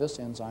effect on this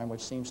enzyme,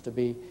 which seems to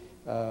be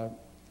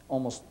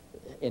almost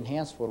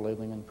enhanced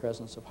photolabeling in the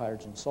presence of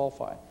hydrogen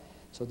sulfide.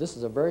 So this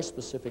is a very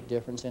specific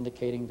difference,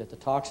 indicating that the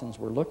toxins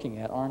we're looking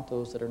at aren't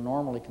those that are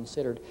normally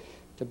considered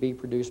to be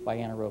produced by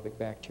anaerobic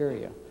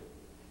bacteria.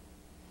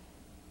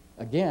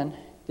 Again,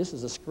 this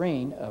is a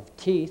screen of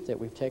teeth that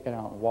we've taken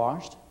out and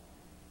washed.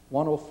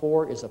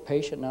 104 is a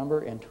patient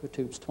number, and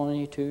tubes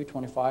 22,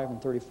 25,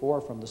 and 34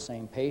 are from the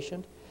same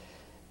patient.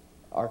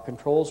 Our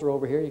controls are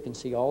over here. You can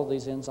see all of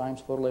these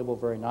enzymes photolabeled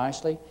very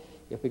nicely.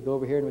 If we go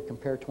over here and we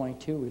compare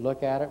 22, we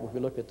look at it. If we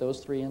look at those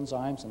 3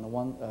 enzymes and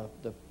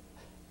the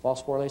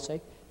phosphorylase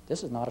A,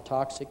 this is not a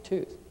toxic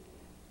tooth.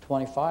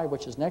 25,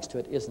 which is next to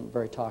it, isn't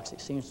very toxic.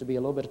 Seems to be a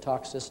little bit of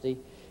toxicity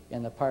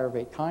in the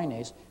pyruvate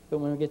kinase, but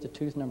when we get to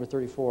tooth number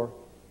 34,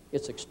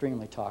 it's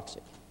extremely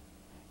toxic.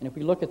 And if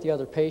we look at the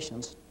other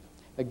patients,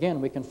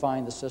 again, we can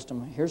find the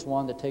system. Here's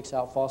one that takes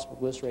out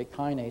phosphoglycerate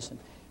kinase and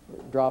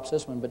drops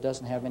this one, but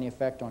doesn't have any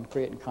effect on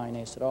creatine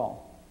kinase at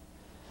all.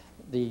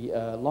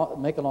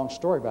 Make a long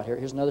story about here.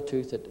 Here's another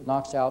tooth that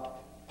knocks out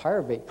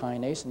pyruvate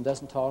kinase and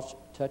doesn't touch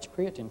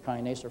creatine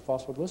kinase or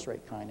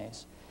phosphoglycerate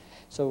kinase.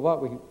 So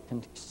what we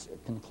can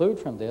conclude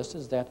from this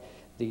is that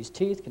these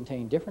teeth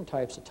contain different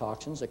types of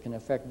toxins that can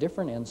affect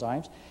different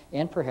enzymes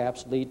and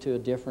perhaps lead to a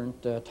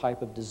different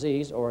type of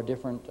disease or a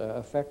different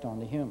effect on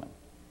the human.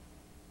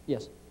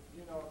 Yes? Do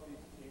you know if these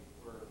teeth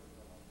were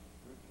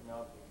root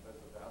canals because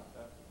of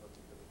assets or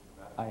because of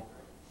traumatic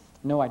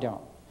experience? No, I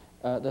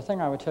don't. The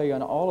thing I would tell you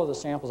on all of the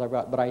samples I've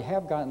got, but I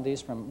have gotten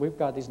these from, we've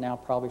got these now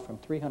probably from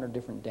 300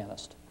 different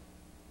dentists.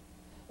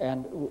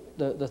 And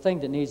the thing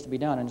that needs to be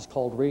done, and it's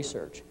called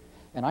research.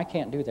 And I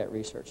can't do that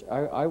research.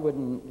 I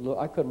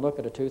couldn't look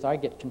at a tooth. I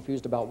get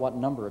confused about what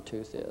number a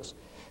tooth is.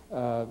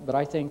 But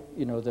I think,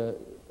 you know,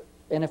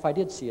 and if I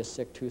did see a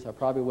sick tooth, I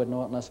probably wouldn't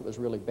know it unless it was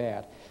really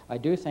bad. I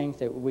do think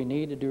that we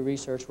need to do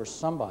research where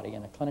somebody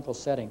in a clinical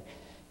setting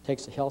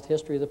takes the health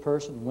history of the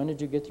person. When did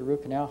you get the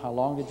root canal? How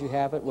long did you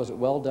have it? Was it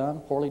well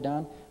done, poorly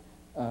done?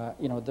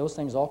 You know, those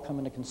things all come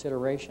into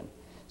consideration.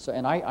 So,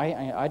 and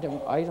I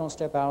don't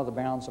step out of the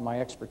bounds of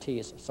my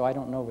expertise, so I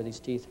don't know where these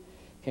teeth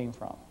came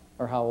from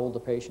or how old the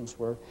patients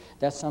were.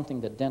 That's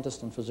something that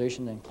dentists and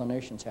physicians and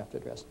clinicians have to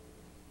address.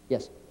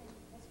 Yes?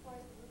 And as far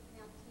as the root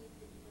canal teeth,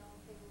 did you know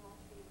if they were all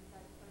treated by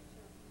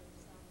pressure for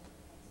some at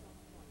some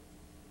point?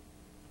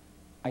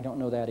 I don't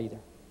know that either.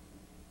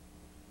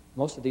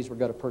 Most of these were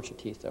gutta-percha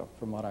teeth, though,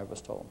 from what I was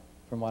told,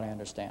 from what I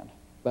understand.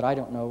 But I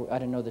don't know. I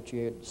didn't know that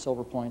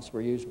silver points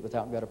were used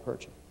without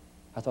gutta-percha.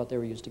 I thought they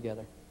were used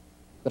together.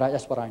 But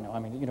that's what I know. I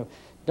mean, you know,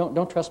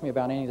 don't trust me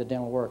about any of the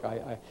dental work.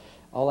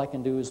 All I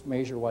can do is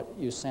measure what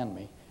you send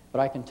me. But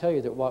I can tell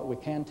you that what we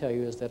can tell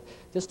you is that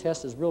this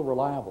test is real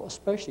reliable,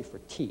 especially for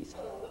teeth.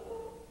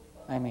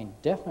 I mean,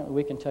 definitely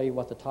we can tell you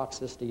what the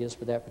toxicity is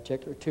for that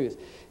particular tooth,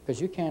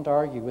 because you can't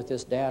argue with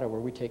this data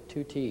where we take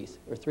 2 teeth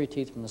or 3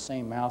 teeth from the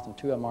same mouth and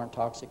 2 of them aren't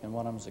toxic and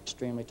 1 of them is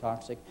extremely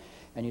toxic,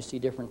 and you see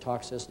different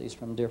toxicities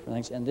from different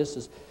things. And this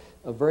is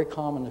a very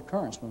common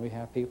occurrence when we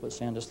have people that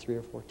send us 3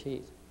 or 4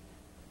 teeth.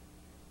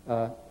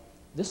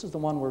 This is the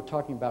one we're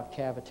talking about,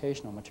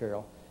 cavitational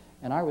material.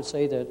 And I would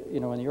say that, you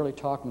know, in the early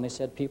talk when they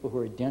said people who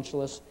are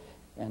edentulous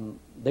and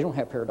they don't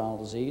have periodontal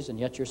disease, and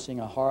yet you're seeing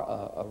a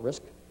heart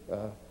risk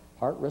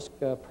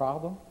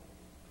problem,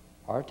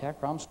 heart attack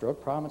problem,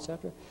 stroke problem,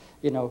 etc.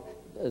 You know,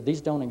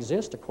 these don't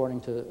exist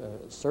according to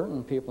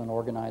certain people in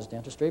organized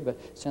dentistry, but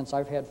since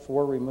I've had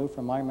 4 removed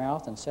from my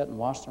mouth and sat and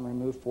watched them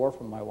remove 4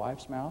 from my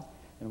wife's mouth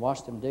and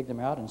watched them dig them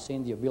out and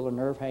seen the uvular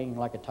nerve hanging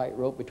like a tight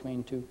rope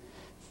between 2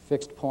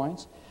 fixed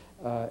points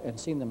and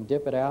seen them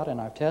dip it out,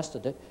 and I've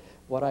tested it,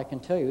 what I can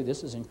tell you,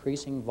 this is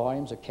increasing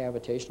volumes of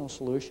cavitational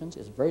solutions.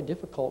 It's very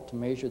difficult to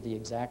measure the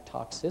exact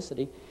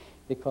toxicity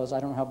because I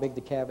don't know how big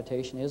the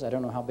cavitation is. I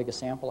don't know how big a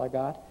sample I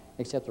got,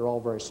 except they're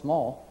all very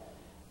small.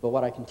 But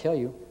what I can tell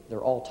you, they're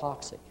all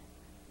toxic.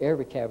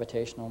 Every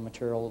cavitational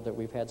material that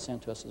we've had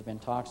sent to us has been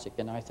toxic,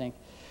 and I think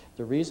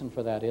the reason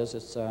for that is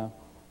it's,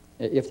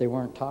 if they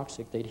weren't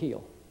toxic, they'd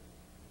heal.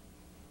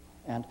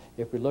 And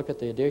if we look at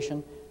the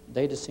addition,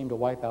 they just seem to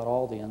wipe out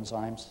all the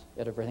enzymes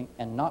and everything,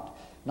 and not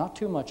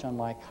too much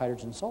unlike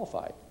hydrogen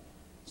sulfide.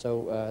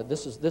 So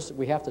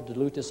we have to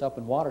dilute this up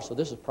in water, so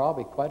this is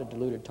probably quite a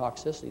diluted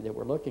toxicity that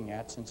we're looking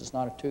at since it's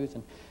not a tooth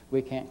and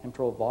we can't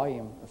control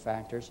volume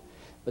factors.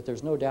 But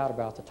there's no doubt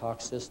about the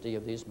toxicity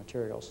of these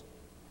materials.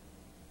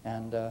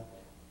 And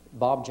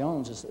Bob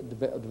Jones has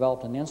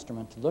developed an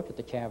instrument to look at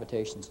the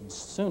cavitations, and as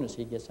soon as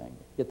he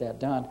get that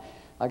done,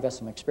 I've got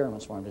some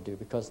experiments for him to do,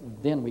 because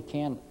then we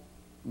can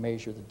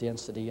measure the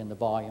density and the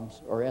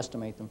volumes, or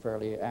estimate them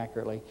fairly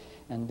accurately,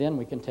 and then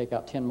we can take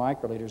out 10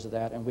 microliters of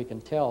that, and we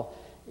can tell,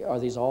 are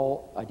these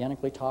all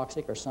identically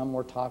toxic, or some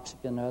more toxic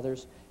than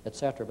others,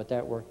 etc. But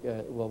that work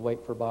will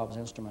wait for Bob's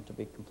instrument to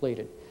be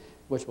completed,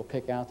 which will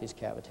pick out these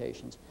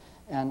cavitations.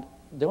 And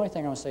the only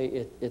thing I want to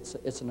say,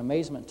 it's an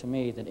amazement to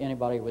me that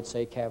anybody would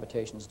say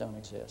cavitations don't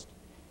exist.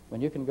 When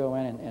you can go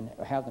in and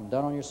have them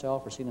done on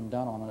yourself or see them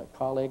done on a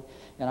colleague,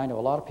 and I know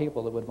a lot of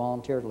people that would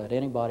volunteer to let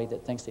anybody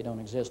that thinks they don't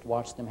exist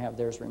watch them have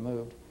theirs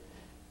removed.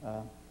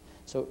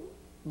 So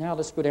now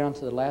let's go down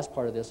to the last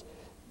part of this.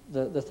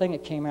 The thing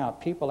that came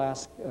out, people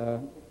ask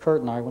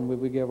Kurt and I when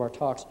we give our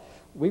talks,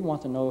 we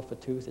want to know if a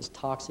tooth is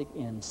toxic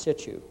in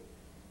situ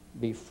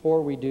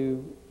before we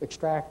do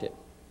extract it.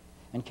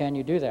 And can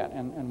you do that?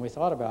 And we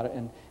thought about it,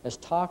 and as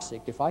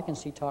toxic, if I can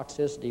see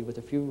toxicity with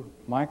a few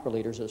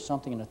microliters of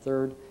something in a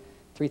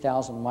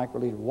 3,000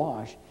 microliter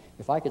wash,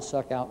 if I could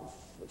suck out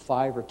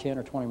 5 or 10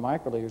 or 20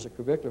 microliters of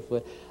curvicular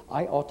fluid,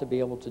 I ought to be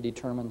able to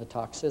determine the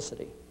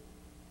toxicity.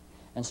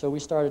 And so we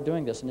started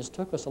doing this, and it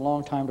took us a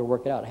long time to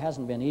work it out. It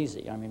hasn't been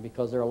easy, I mean,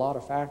 because there are a lot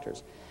of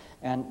factors.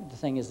 And the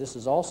thing is, this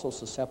is also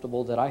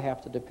susceptible that I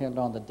have to depend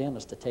on the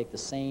dentist to take the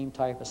same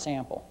type of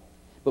sample.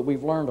 But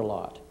we've learned a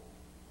lot.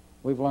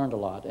 We've learned a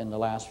lot in the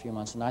last few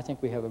months, and I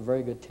think we have a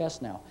very good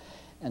test now.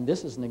 And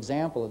this is an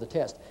example of the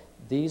test.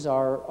 These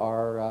are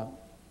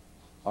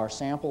our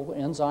sample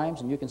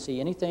enzymes, and you can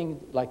see anything,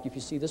 like if you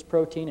see this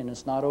protein and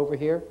it's not over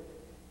here,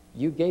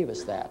 you gave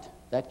us that.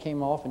 That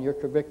came off in your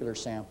curvicular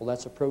sample.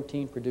 That's a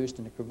protein produced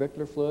in the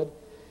curvicular fluid.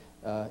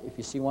 If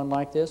you see one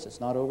like this, it's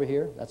not over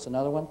here. That's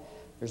another one.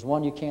 There's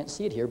one you can't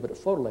see it here, but it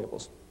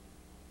photolabels.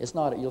 It's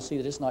not, you'll see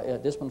that it's not,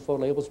 this one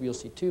photolabels, but you'll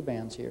see 2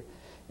 bands here.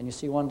 And you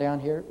see one down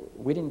here,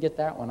 we didn't get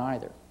that one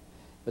either.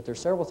 But there's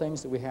several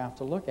things that we have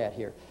to look at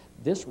here.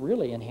 This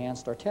really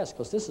enhanced our test,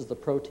 because this is the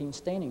protein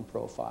staining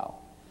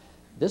profile.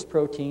 This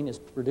protein is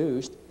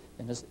produced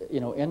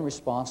in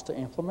response to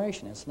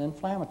inflammation. It's an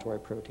inflammatory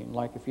protein.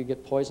 Like if you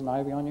get poison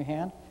ivy on your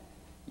hand,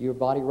 your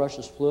body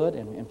rushes fluid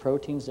and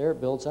proteins there,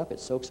 it builds up, it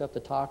soaks up the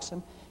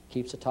toxin,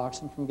 keeps the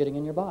toxin from getting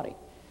in your body.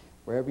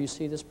 Wherever you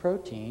see this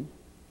protein,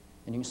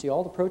 and you can see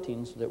all the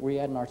proteins that we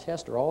had in our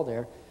test are all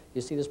there, you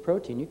see this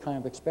protein, you kind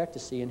of expect to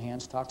see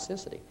enhanced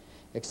toxicity.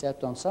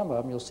 Except on some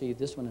of them, you'll see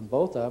this one in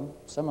both of them.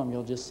 Some of them,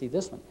 you'll just see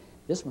this one.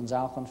 This one's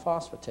alkaline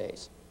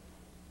phosphatase.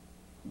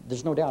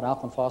 There's no doubt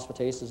alkaline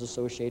phosphatase is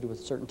associated with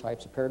certain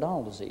types of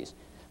periodontal disease,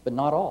 but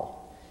not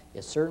all.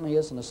 It certainly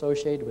isn't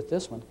associated with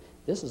this one.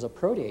 This is a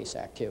protease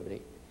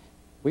activity.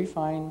 We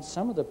find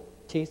some of the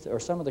teeth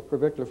or some of the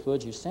curvicular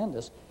fluids you send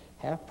us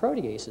have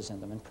proteases in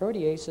them, and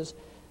proteases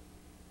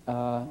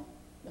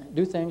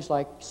do things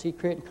like, see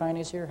creatine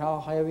kinase here, how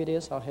heavy it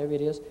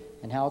is,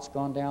 and how it's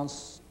gone down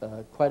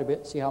quite a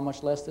bit. See how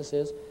much less this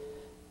is?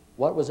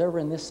 What was ever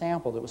in this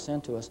sample that was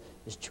sent to us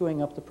is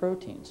chewing up the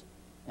proteins.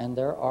 And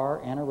there are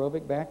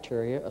anaerobic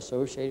bacteria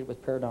associated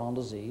with periodontal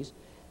disease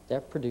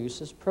that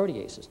produces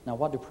proteases. Now,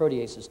 what do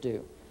proteases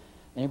do?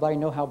 Anybody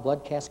know how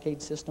blood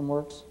cascade system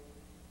works?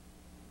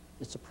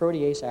 It's a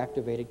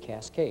protease-activated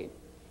cascade.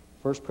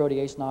 First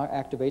protease now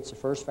activates the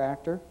first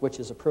factor, which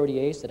is a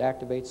protease that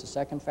activates the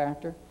second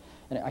factor.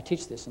 And I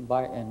teach this in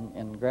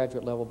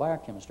graduate level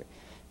biochemistry.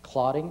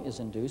 Clotting is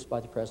induced by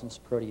the presence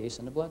of protease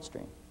in the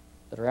bloodstream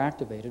that are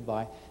activated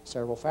by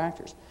several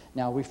factors.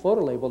 Now, we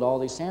photolabeled all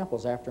these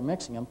samples after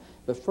mixing them,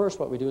 but first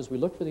what we do is we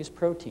look for these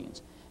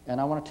proteins. And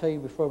I want to tell you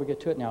before we get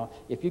to it now,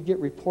 if you get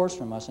reports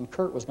from us, and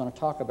Kurt was going to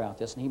talk about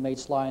this, and he made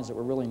slides that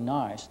were really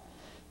nice,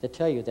 that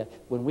tell you that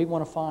when we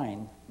want to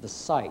find the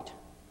site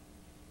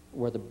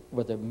where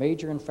the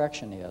major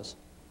infection is,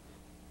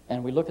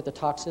 and we look at the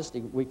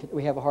toxicity,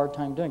 we have a hard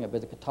time doing it, but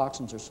the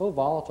toxins are so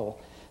volatile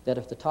that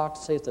if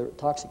say if the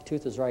toxic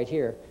tooth is right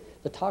here,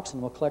 the toxin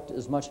will collect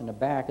as much in the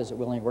back as it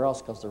will anywhere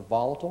else because they're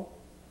volatile.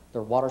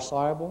 They're water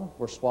soluble.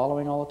 We're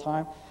swallowing all the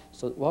time.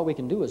 So what we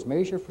can do is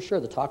measure for sure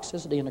the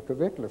toxicity in the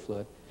crevicular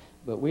fluid,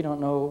 but we don't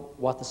know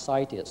what the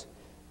site is.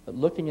 But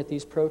looking at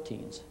these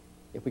proteins,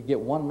 if we get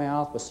one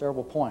mouth with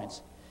several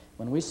points,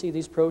 when we see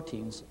these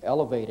proteins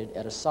elevated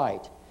at a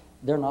site,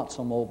 they're not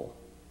so mobile.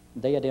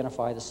 They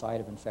identify the site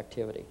of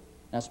infectivity.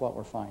 That's what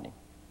we're finding.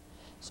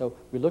 So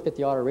we look at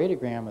the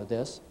autoradiogram of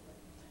this,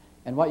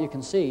 and what you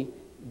can see,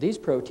 these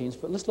proteins,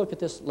 but let's look at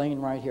this lane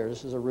right here.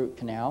 This is a root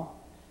canal,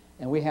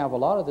 and we have a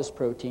lot of this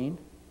protein,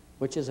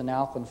 which is an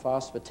alkaline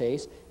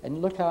phosphatase,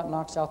 and look how it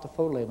knocks out the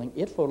photolabeling.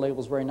 It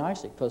photolabels very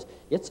nicely because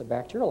it's a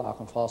bacterial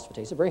alkaline phosphatase.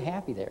 It's very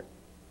happy there.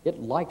 It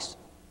likes,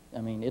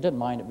 I mean, it doesn't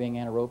mind it being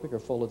anaerobic or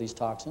full of these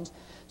toxins.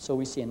 So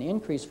we see an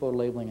increased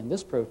photolabeling in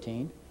this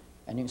protein,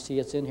 and you can see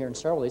it's in here in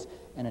several of these,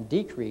 and a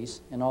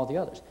decrease in all the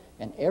others.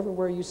 And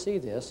everywhere you see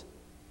this,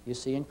 you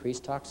see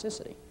increased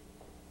toxicity.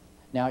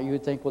 Now you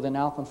would think, well, then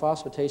alkaline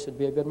phosphatase would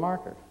be a good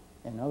marker.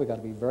 And no, we've got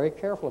to be very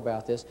careful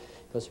about this,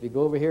 because if you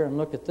go over here and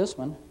look at this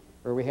one,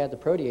 where we had the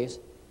protease,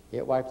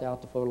 it wiped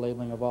out the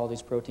photolabeling of all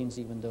these proteins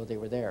even though they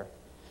were there.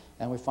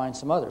 And we find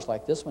some others,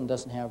 like this one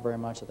doesn't have very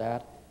much of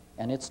that,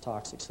 and it's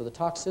toxic. So the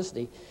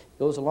toxicity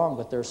goes along,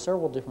 but there are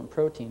several different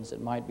proteins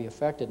that might be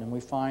affected, and we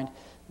find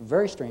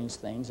very strange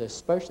things,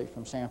 especially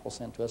from samples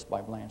sent to us by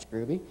Blanche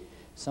Gruby.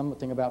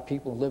 Something about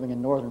people living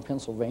in northern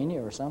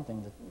Pennsylvania or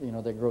something that, you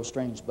know, they grow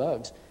strange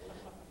bugs.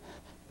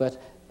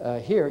 But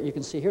here, you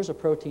can see, here's a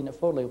protein that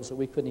photolabels that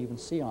we couldn't even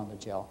see on the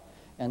gel.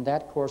 And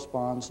that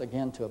corresponds,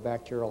 again, to a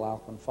bacterial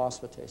alkaline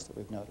phosphatase that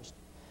we've noticed.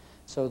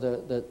 So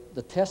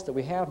the test that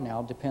we have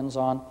now depends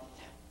on,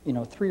 you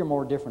know, 3 or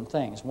more different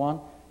things. One,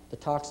 the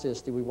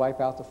toxicity. We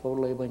wipe out the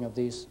photolabeling of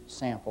these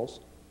samples.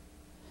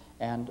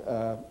 And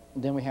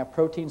then we have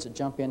proteins that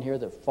jump in here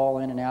that fall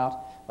in and out.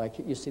 Like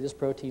you see this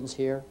protein's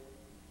here.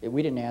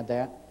 We didn't add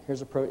that.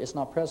 Here's a it's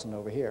not present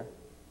over here.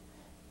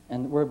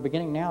 And we're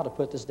beginning now to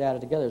put this data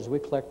together. As we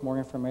collect more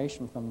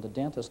information from the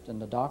dentists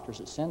and the doctors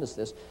that send us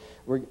this,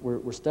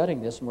 we're studying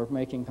this, and we're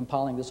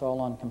compiling this all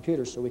on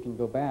computers so we can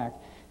go back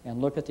and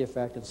look at the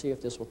effect and see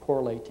if this will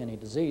correlate to any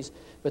disease.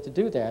 But to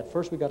do that,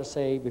 first we've got to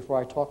say, before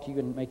I talk to you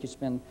and make you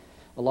spend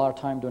a lot of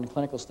time doing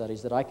clinical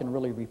studies, that I can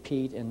really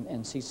repeat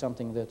and see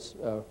something that's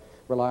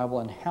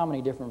reliable, and how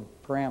many different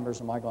parameters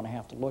am I going to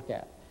have to look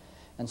at.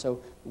 And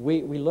so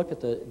we look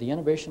at the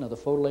inhibition of the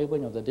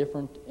photolabeling of the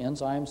different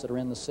enzymes that are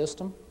in the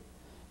system.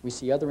 We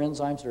see other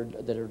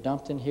enzymes that are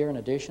dumped in here in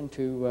addition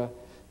to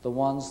the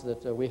ones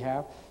that we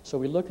have. So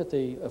we look at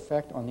the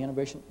effect on the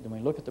inhibition, then we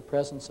look at the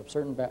presence of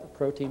certain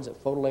proteins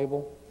that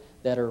photolabel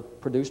that are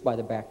produced by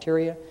the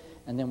bacteria,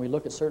 and then we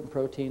look at certain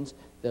proteins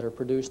that are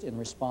produced in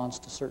response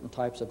to certain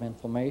types of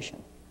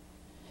inflammation.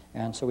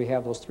 And so we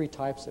have those 3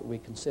 types that we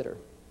consider.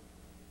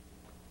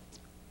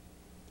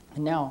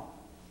 And now,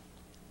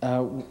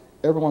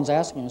 everyone's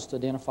asking us to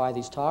identify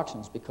these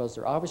toxins because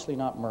they're obviously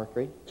not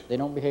mercury. They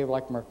don't behave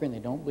like mercury, and they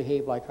don't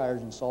behave like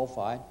hydrogen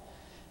sulfide.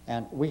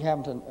 And we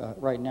haven't,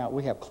 right now,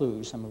 we have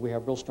clues. I mean, we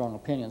have real strong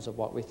opinions of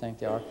what we think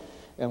they are.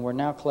 And we're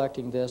now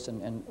collecting this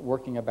and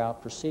working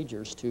about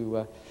procedures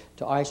to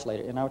isolate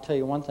it. And I'll tell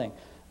you one thing.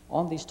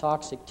 On these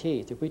toxic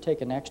teeth, if we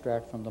take an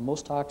extract from the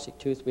most toxic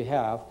tooth we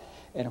have,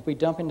 and if we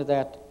dump into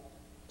that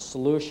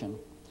solution,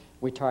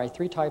 we try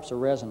 3 types of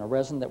resin. A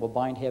resin that will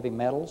bind heavy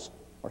metals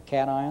or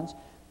cations,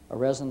 a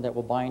resin that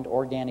will bind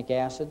organic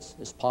acids,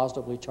 is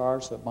positively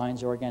charged, so it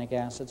binds the organic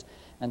acids,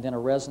 and then a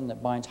resin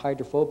that binds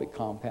hydrophobic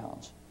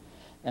compounds.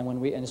 And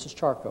and this is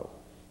charcoal.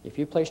 If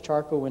you place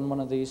charcoal in one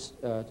of these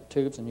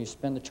tubes and you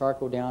spin the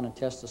charcoal down and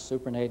test the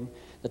supernatant,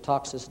 the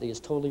toxicity is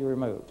totally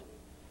removed.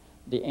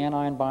 The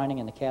anion binding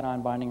and the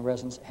cation binding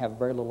resins have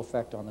very little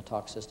effect on the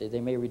toxicity.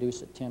 They may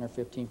reduce it 10 or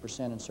 15%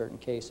 in certain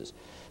cases.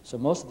 So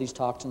most of these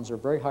toxins are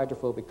very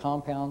hydrophobic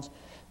compounds.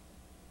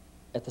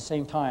 At the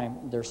same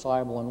time, they're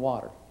soluble in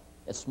water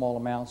at small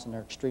amounts, and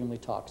they're extremely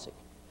toxic.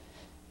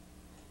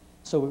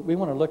 So we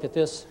want to look at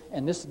this,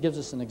 and this gives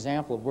us an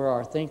example of where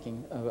our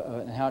thinking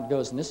and how it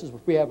goes. And this is,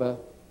 we have an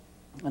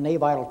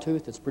avital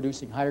tooth that's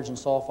producing hydrogen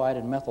sulfide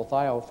and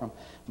methylthiol from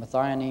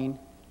methionine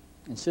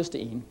and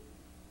cysteine.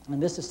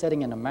 And this is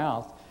sitting in the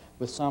mouth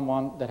with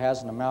someone that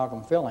has an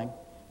amalgam filling.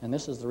 And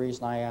this is the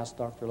reason I asked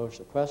Dr. Loesch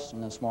a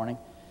question this morning.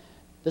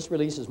 This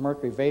releases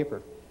mercury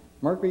vapor.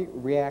 Mercury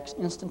reacts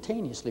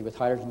instantaneously with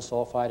hydrogen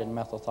sulfide and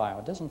methylthiol.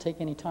 It doesn't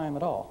take any time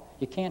at all.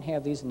 You can't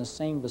have these in the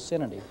same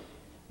vicinity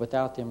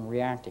without them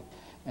reacting.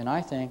 And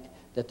I think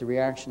that the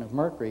reaction of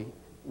mercury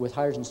with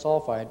hydrogen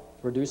sulfide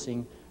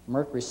producing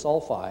mercury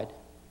sulfide,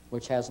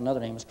 which has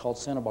another name, it's called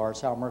cinnabar. It's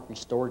how mercury is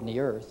stored in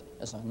the earth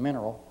as a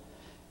mineral.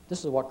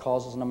 This is what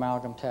causes an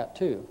amalgam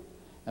tattoo.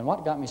 And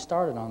what got me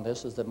started on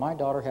this is that my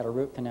daughter had a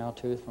root canal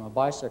tooth from a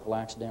bicycle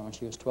accident when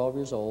she was 12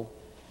 years old.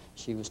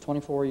 She was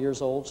 24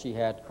 years old. She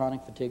had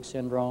chronic fatigue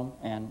syndrome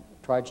and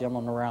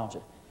trigeminal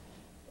neuralgia.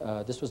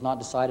 This was not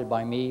decided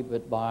by me,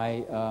 but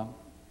by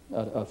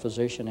a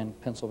physician in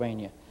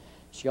Pennsylvania.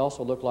 She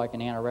also looked like an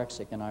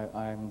anorexic, and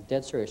I'm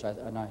dead serious.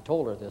 And I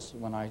told her this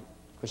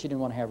because she didn't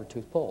want to have her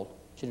tooth pulled.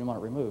 She didn't want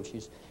it removed.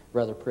 She's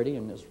rather pretty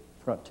in this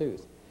front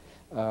tooth.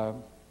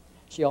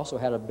 She also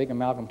had a big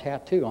amalgam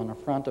tattoo on the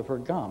front of her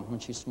gum. When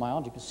she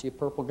smiled, you could see a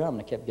purple gum,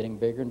 and it kept getting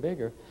bigger and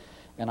bigger.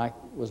 And I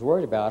was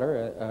worried about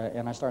her,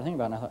 and I started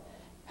thinking about it, and I thought,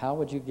 how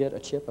would you get a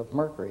chip of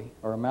mercury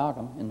or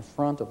amalgam in the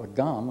front of a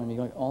gum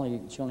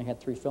when she only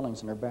had 3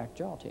 fillings in her back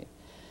jaw teeth?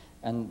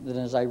 And then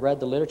as I read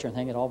the literature and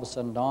thinking, it all of a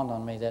sudden dawned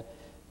on me that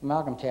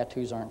amalgam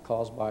tattoos aren't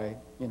caused by,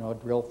 a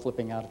drill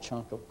flipping out a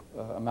chunk of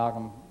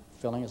amalgam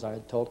filling, as I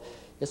had told.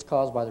 It's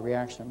caused by the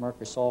reaction of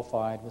mercury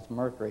sulfide with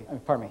mercury,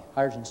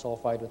 hydrogen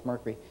sulfide with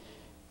mercury,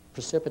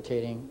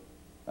 precipitating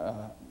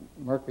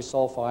mercury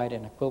sulfide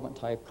and equivalent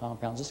type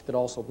compounds. This could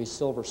also be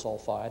silver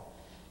sulfide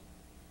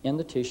in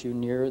the tissue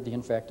near the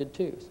infected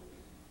tooth.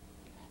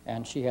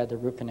 And she had the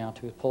root canal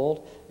tooth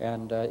pulled,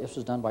 and this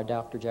was done by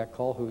Dr. Jack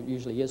Cole, who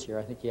usually is here.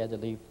 I think he had to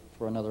leave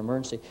for another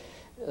emergency.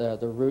 The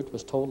root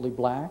was totally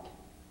black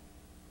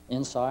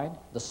inside.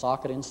 The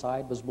socket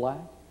inside was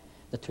black.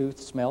 The tooth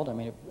smelled. I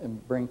mean,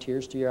 it bring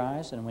tears to your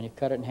eyes. And when you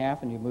cut it in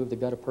half and you move the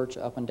gutta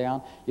percha up and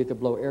down, you could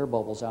blow air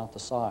bubbles out the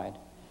side.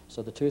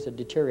 So the tooth had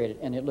deteriorated,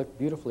 and it looked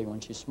beautifully when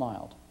she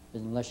smiled.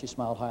 Unless she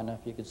smiled high enough,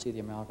 you could see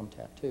the amalgam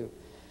tattoo.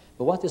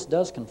 But what this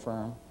does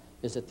confirm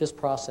is that this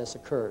process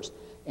occurs.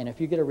 And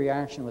if you get a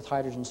reaction with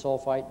hydrogen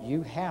sulfide,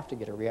 you have to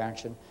get a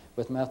reaction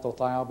with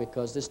methylthiol,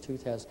 because this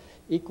tooth has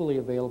equally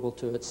available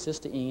to it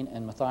cysteine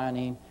and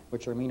methionine,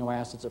 which are amino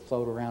acids that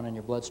float around in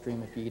your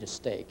bloodstream if you eat a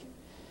steak.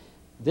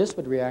 This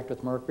would react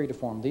with mercury to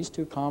form these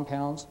 2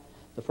 compounds.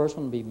 The first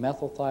one would be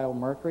methylthiol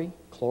mercury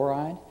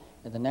chloride,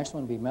 and the next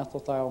one would be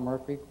methylthiol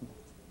mercury,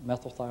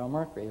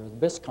 or the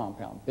bis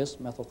compound, bis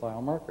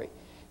methylthiol mercury.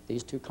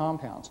 These 2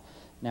 compounds.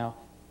 Now,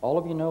 all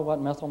of you know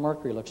what methyl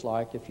mercury looks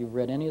like if you've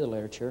read any of the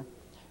literature.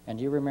 And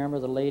you remember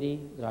the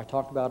lady that I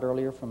talked about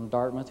earlier from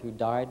Dartmouth who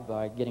died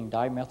by getting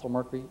dimethyl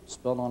mercury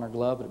spilled on her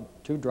glove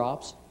at 2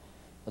 drops?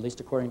 At least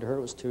according to her,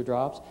 it was 2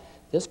 drops.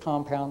 This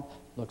compound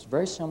looks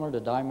very similar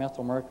to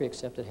dimethyl mercury,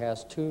 except it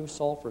has 2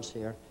 sulfurs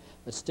here.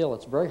 But still,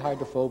 it's very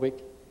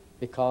hydrophobic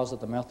because of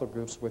the methyl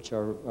groups, which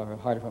are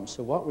hydrophobic.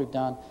 So what we've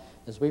done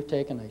is we've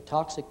taken a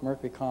toxic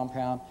mercury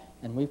compound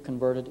and we've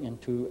converted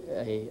into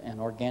an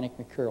organic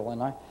mercurial.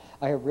 And I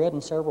have read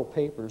in several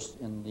papers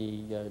in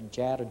the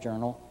JADA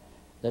journal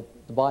that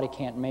the body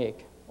can't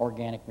make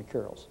organic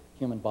mercurials.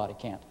 Human body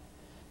can't.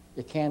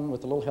 It can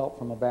with a little help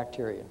from a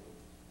bacteria.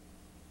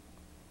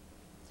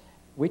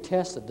 We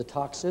tested the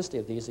toxicity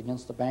of these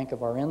against the bank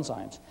of our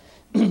enzymes.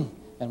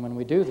 And when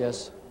we do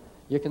this,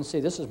 you can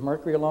see this is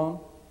mercury alone,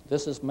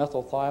 this is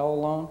methylthiol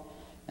alone,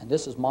 and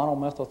this is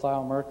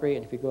monomethylthiol mercury.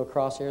 And if you go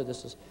across here,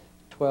 this is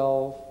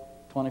 12,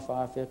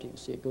 25, 50. You can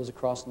see it goes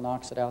across and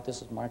knocks it out.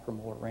 This is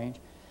micromolar range.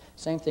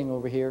 Same thing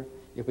over here.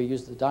 If we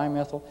use the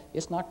dimethyl,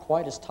 it's not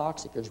quite as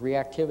toxic as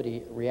reactive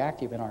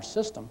in our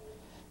system,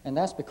 and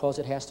that's because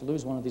it has to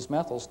lose one of these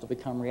methyls to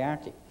become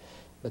reactive.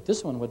 But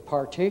this one would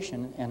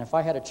partition, and if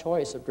I had a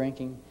choice of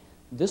drinking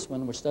this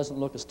one, which doesn't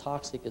look as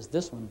toxic as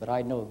this one, but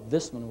I know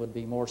this one would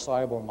be more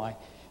soluble in my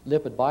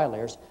lipid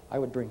bilayers, I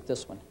would drink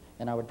this one.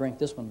 And I would drink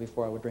this one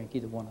before I would drink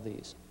either one of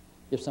these,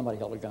 if somebody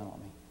held a gun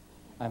on me.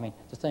 I mean,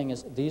 the thing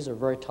is, these are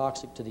very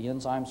toxic to the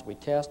enzymes we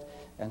test,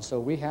 and so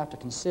we have to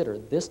consider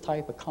this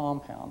type of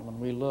compound when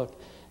we look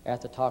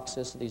at the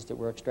toxicities that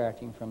we're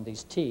extracting from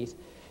these teeth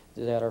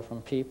that are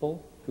from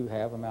people who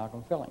have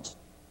amalgam fillings.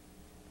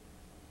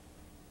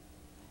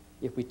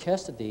 If we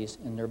tested these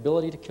in their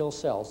ability to kill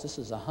cells, this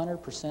is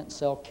 100%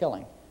 cell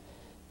killing.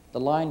 The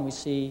line we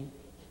see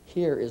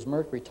here is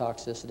mercury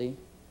toxicity,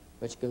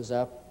 which goes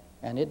up,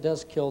 and it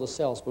does kill the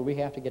cells, but we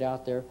have to get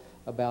out there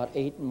about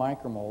 8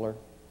 micromolar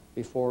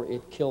before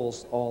it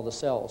kills all the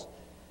cells.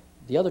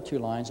 The other 2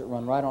 lines that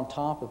run right on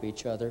top of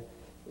each other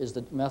is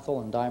the methyl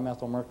and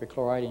dimethyl mercury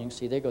chloride, and you can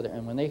see they go there.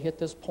 And when they hit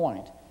this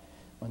point,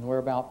 when we're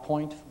about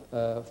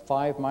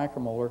 0.5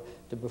 micromolar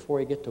to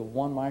before you get to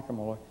 1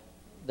 micromolar,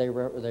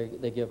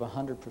 they give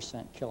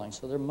 100% killing.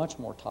 So they're much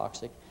more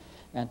toxic.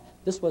 And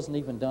this wasn't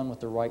even done with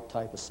the right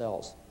type of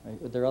cells.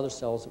 There are other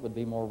cells that would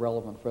be more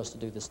relevant for us to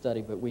do this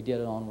study, but we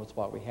did it on with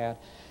what we had.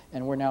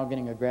 And we're now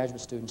getting a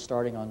graduate student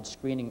starting on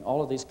screening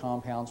all of these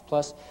compounds.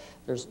 Plus,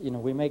 there's,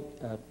 we make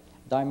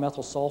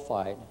dimethyl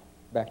sulfide.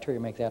 Bacteria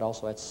make that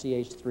also at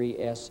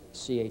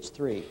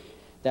CH3SCH3.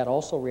 That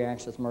also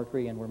reacts with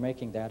mercury, and we're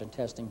making that and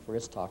testing for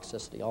its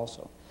toxicity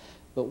also.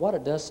 But what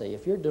it does say,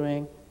 if you're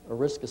doing a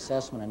risk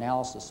assessment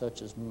analysis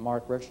such as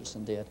Mark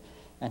Richardson did,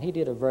 and he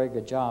did a very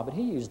good job, but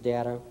he used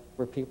data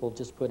where people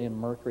just put in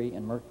mercury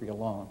and mercury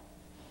alone.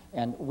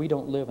 And we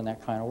don't live in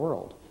that kind of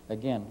world.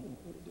 Again,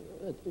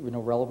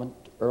 relevant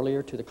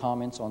earlier to the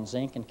comments on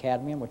zinc and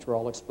cadmium, which we're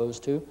all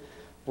exposed to.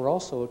 We're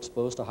also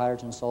exposed to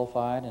hydrogen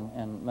sulfide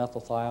and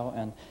methylthiol,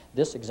 and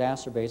this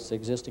exacerbates the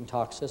existing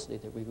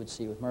toxicity that we would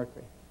see with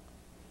mercury.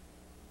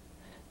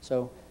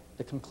 So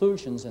the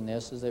conclusions in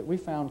this is that we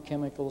found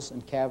chemicals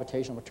and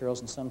cavitational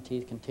materials in some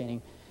teeth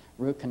containing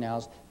root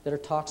canals that are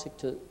toxic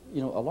to a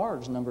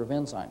large number of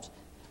enzymes.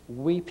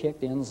 We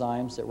picked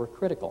enzymes that were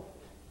critical,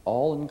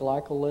 all in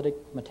glycolytic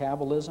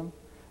metabolism,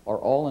 or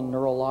all in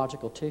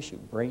neurological tissue,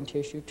 brain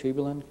tissue,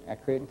 tubulin,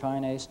 creatine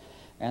kinase,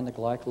 and the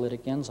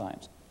glycolytic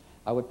enzymes.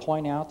 I would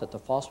point out that the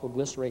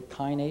phosphoglycerate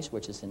kinase,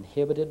 which is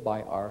inhibited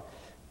by our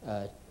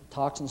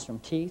toxins from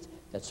teeth,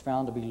 that's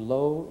found to be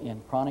low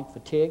in chronic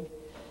fatigue,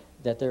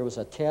 that there was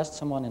a test,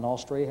 someone in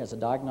Australia has a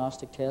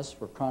diagnostic test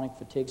for chronic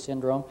fatigue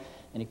syndrome,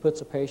 and he puts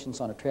the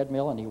patients on a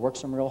treadmill and he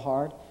works them real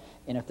hard,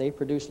 and if they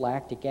produce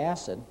lactic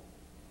acid,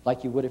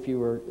 like you would if you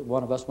were,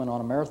 one of us went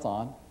on a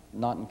marathon,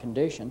 not in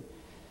condition,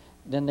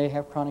 then they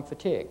have chronic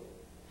fatigue.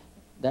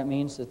 That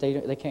means that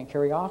they can't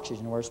carry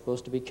oxygen where it's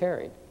supposed to be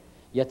carried,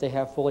 yet they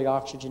have fully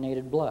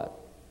oxygenated blood,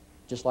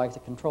 just like the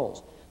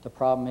controls. The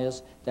problem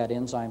is that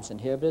enzyme's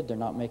inhibited. They're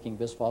not making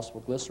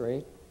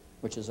bisphosphoglycerate,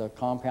 which is a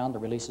compound that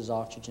releases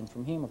oxygen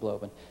from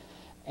hemoglobin.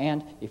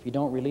 And if you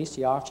don't release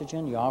the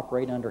oxygen, you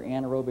operate under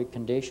anaerobic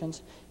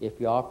conditions. If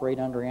you operate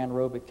under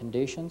anaerobic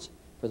conditions,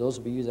 for those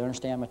of you that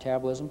understand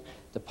metabolism,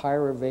 the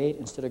pyruvate,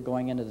 instead of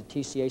going into the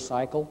TCA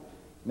cycle,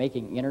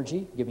 making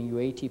energy, giving you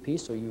ATP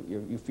so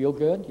you feel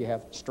good, you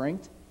have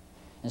strength,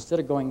 instead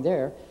of going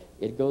there,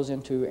 it goes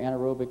into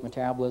anaerobic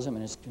metabolism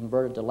and is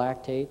converted to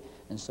lactate.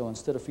 And so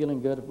instead of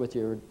feeling good with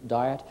your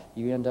diet,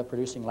 you end up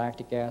producing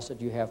lactic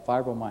acid. You have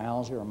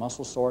fibromyalgia or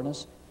muscle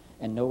soreness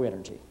and no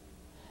energy.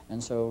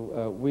 And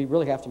so we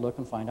really have to look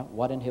and find out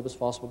what inhibits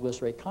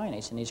phosphoglycerate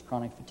kinase in these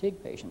chronic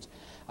fatigue patients.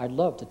 I'd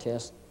love to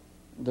test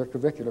their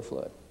curvicular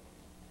fluid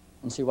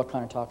and see what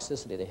kind of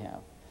toxicity they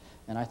have.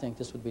 And I think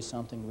this would be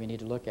something we need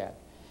to look at.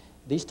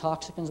 These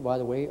toxicants, by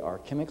the way, are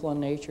chemical in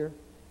nature.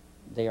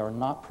 They are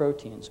not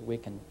proteins. We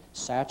can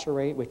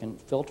saturate, we can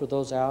filter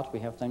those out. We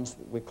have things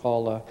we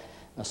call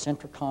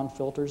centricon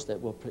filters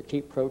that will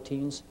keep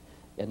proteins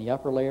in the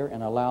upper layer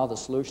and allow the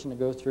solution to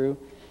go through.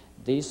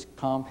 These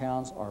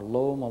compounds are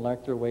low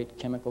molecular weight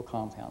chemical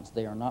compounds.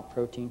 They are not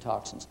protein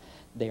toxins.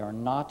 They are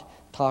not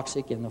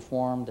toxic in the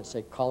form that,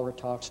 say, cholera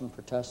toxin,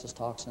 pertussis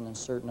toxin, and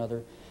certain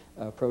other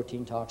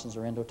protein toxins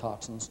or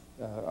endotoxins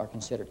are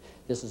considered.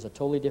 This is a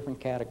totally different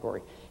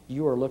category.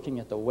 You are looking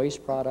at the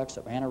waste products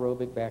of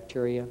anaerobic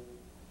bacteria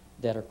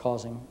that are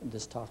causing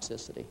this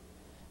toxicity.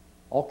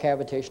 All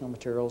cavitational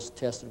materials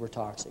tested were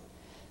toxic.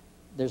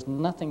 There's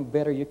nothing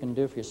better you can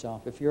do for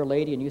yourself. If you're a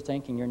lady and you're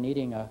thinking you're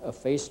needing a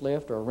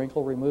facelift or a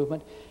wrinkle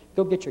removement,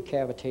 go get your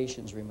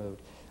cavitations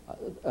removed.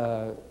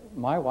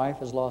 My wife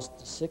has lost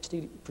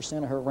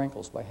 60% of her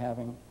wrinkles by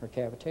having her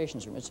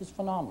cavitations removed. It's just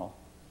phenomenal.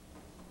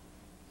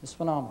 It's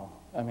phenomenal.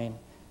 I mean,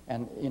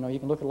 and you know, you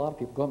can look at a lot of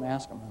people, go up and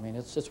ask them. I mean,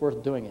 it's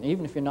worth doing it.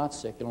 Even if you're not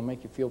sick, it'll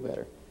make you feel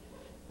better.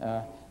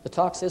 The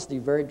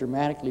toxicity varied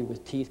dramatically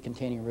with teeth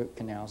containing root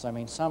canals. I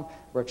mean, some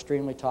were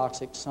extremely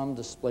toxic, some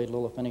displayed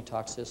little if any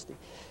toxicity.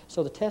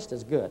 So the test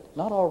is good.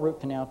 Not all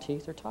root canal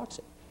teeth are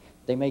toxic.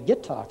 They may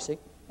get toxic,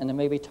 and they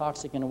may be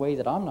toxic in a way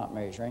that I'm not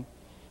measuring,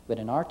 but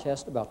in our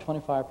test, about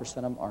 25%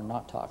 of them are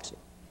not toxic.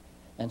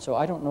 And so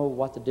I don't know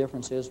what the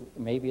difference is.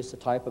 Maybe it's the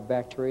type of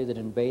bacteria that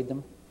invade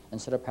them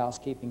instead of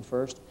housekeeping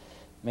first.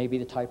 Maybe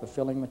the type of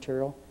filling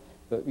material.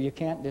 But you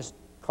can't just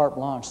carte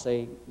blanche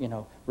say, you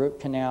know, root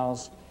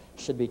canals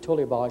should be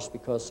totally abolished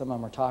because some of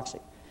them are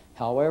toxic.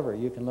 However,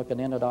 you can look an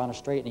endodontist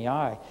straight in the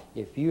eye.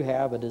 If you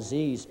have a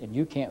disease and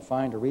you can't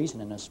find a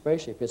reason, and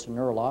especially if it's a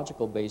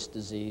neurological-based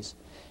disease,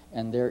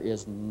 and there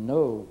is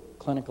no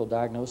clinical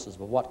diagnosis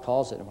of what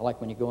caused it,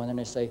 like when you go in and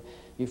they say,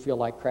 you feel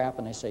like crap,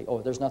 and they say,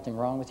 oh, there's nothing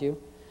wrong with you,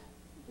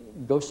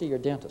 go see your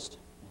dentist,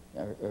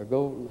 or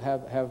go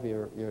have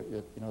your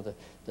you know,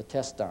 the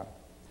test done.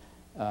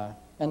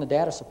 And the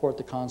data support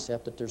the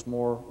concept that there's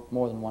more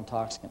than one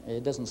toxin.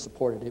 It doesn't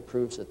support it. It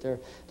proves that there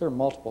are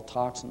multiple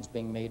toxins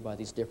being made by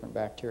these different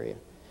bacteria.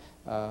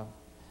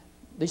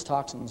 These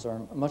toxins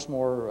are much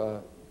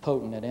more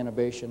potent at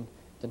inhibition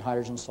than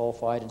hydrogen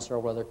sulfide and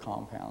several other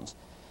compounds.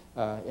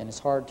 And it's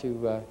hard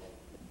to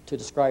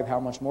describe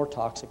how much more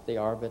toxic they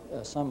are,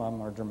 but some of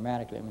them are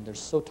dramatically. I mean, they're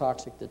so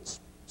toxic that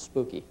it's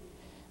spooky.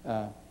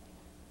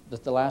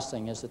 The last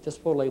thing is that this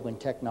full labeling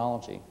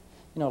technology,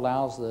 you know,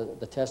 allows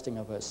the testing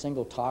of a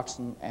single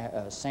toxin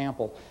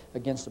sample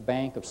against a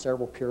bank of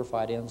several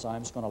purified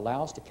enzymes. It's going to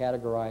allow us to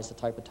categorize the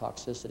type of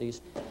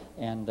toxicities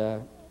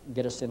and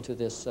get us into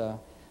this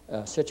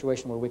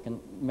situation where we can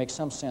make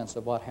some sense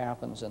of what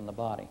happens in the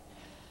body.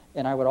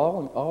 And I would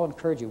all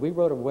encourage you, we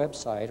wrote a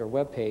website or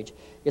web page.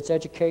 It's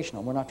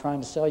educational. We're not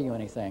trying to sell you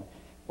anything.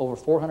 Over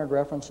 400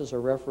 references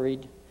are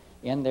refereed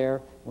in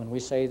there when we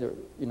say that,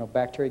 you know,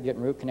 bacteria get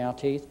in root canal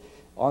teeth.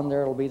 On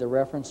there it'll be the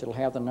reference, it'll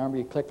have the number,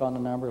 you click on the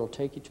number, it'll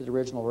take you to the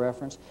original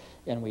reference.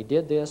 And we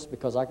did this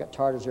because I got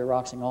tired of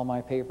Xeroxing all my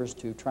papers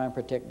to try and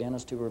protect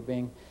dentists who were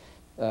being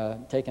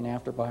taken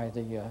after by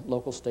the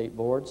local state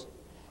boards.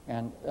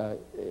 And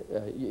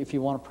if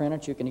you want to print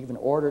it, you can even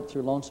order it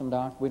through Lonesome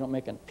Doc. We don't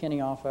make a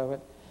penny off of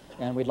it.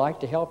 And we'd like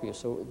to help you.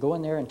 So go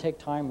in there and take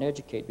time and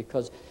educate,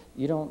 because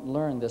you don't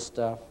learn this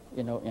stuff,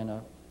 you know, in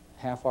a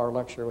half-hour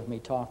lecture with me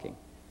talking.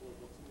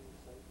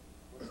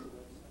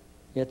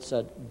 It's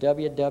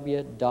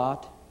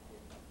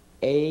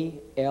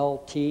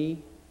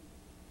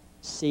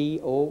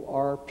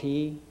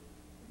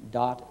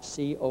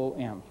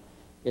www.alTcorp.com.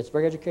 It's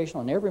very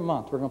educational, and every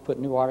month we're going to put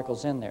new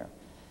articles in there.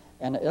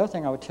 And the other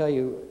thing I would tell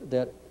you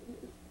that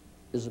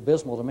is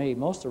abysmal to me,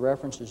 most of the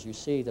references you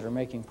see that are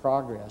making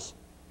progress,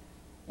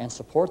 and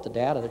support the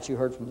data that you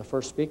heard from the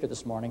first speaker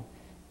this morning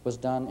was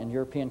done in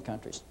European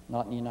countries,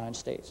 not in the United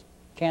States.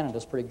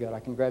 Canada's pretty good.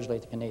 I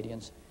congratulate the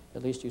Canadians.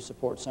 At least you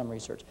support some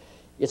research.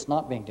 It's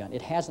not being done.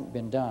 It hasn't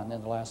been done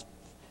in the last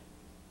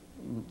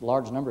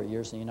large number of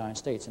years in the United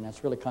States, and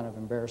that's really kind of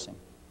embarrassing.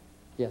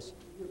 Yes? Do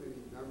you have any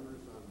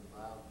numbers on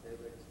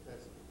biocalyx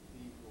test for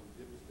teeth or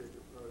dipstick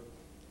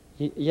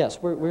approach?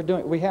 Yes,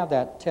 we have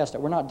that test.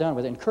 We're not done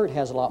with it, and Kurt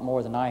has a lot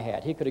more than I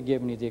had. He could have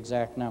given you the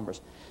exact numbers.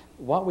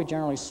 What we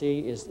generally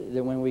see is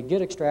that when we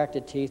get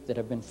extracted teeth that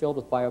have been filled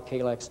with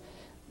biocalyx,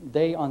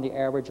 they, on the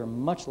average, are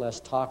much less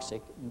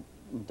toxic.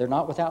 They're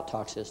not without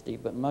toxicity,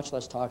 but much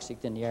less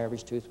toxic than the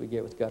average tooth we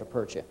get with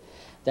gutta-percha.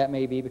 That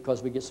may be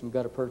because we get some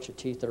gutta-percha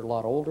teeth that are a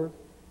lot older.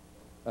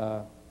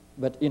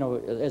 But, you know,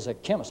 as a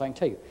chemist, I can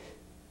tell you,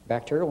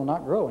 bacteria will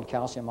not grow in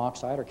calcium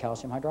oxide or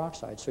calcium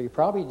hydroxide. So you're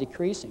probably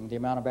decreasing the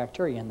amount of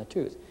bacteria in the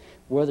tooth.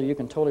 Whether you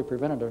can totally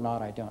prevent it or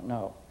not, I don't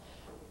know.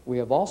 We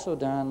have also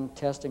done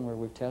testing where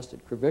we've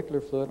tested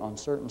crevicular fluid on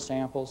certain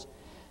samples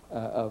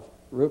of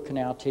root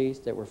canal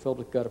teeth that were filled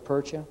with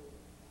gutta-percha.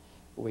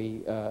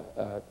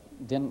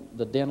 Then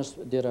the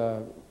dentist did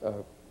a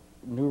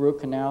new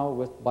root canal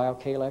with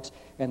biocalyx,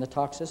 and the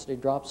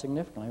toxicity dropped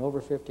significantly, over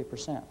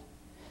 50%.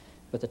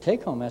 But the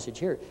take-home message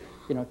here,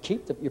 you know,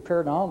 keep your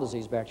periodontal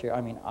disease bacteria.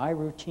 I mean, I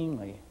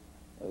routinely,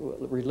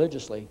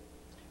 religiously,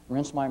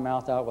 rinse my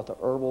mouth out with a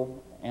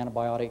herbal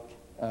antibiotic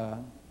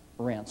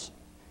rinse.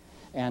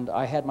 And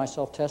I had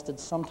myself tested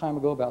some time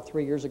ago, about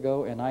 3 years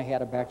ago, and I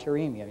had a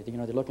bacteremia. You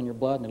know, they look in your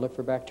blood and they look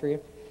for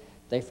bacteria.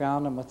 They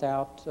found them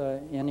without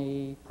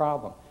any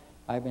problem.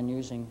 I've been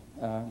using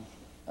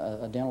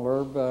a dental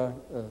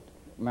herb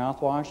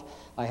mouthwash.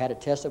 I had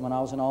it tested when I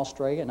was in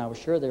Australia, and I was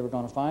sure they were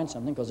going to find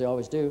something, because they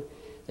always do.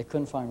 They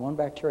couldn't find one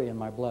bacteria in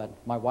my blood.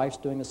 My wife's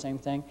doing the same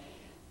thing.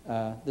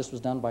 This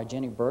was done by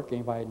Jenny Burke.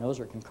 Anybody that knows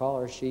her can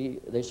call her.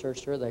 They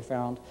searched her. They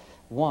found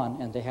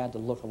one, and they had to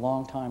look a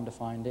long time to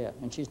find it.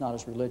 And she's not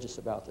as religious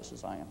about this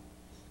as I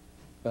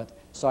am.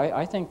 So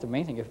I think the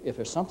main thing, if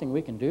there's something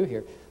we can do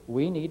here,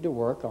 we need to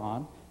work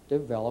on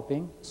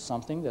developing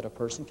something that a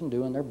person can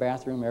do in their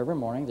bathroom every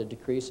morning that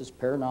decreases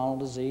periodontal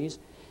disease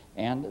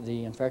and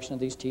the infection of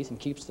these teeth and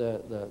keeps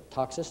the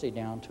toxicity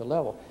down to a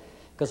level.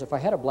 Because if I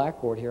had a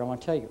blackboard here, I want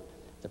to tell you,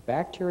 the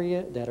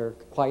bacteria that are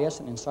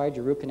quiescent inside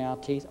your root canal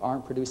teeth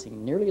aren't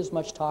producing nearly as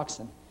much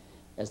toxin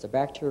as the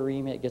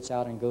bacteremia that gets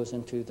out and goes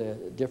into the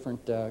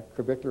different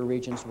crevicular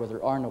regions where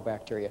there are no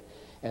bacteria.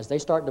 As they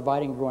start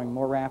dividing and growing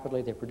more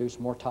rapidly, they produce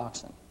more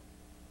toxin.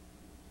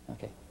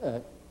 Okay.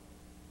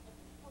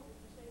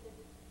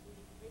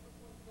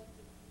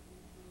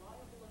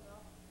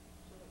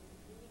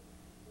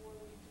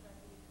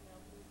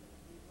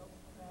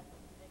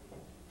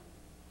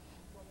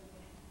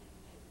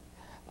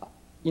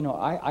 You know,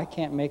 I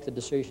can't make the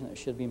decision that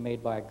should be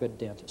made by a good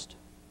dentist.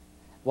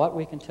 What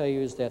we can tell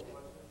you is that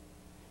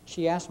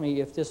she asked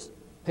me if this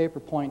paper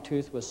point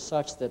tooth was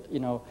such that, you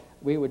know,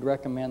 we would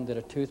recommend that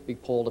a tooth be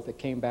pulled if it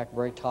came back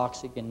very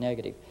toxic and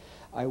negative.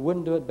 I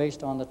wouldn't do it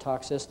based on the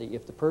toxicity.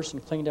 If the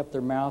person cleaned up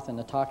their mouth and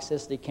the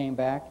toxicity came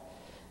back,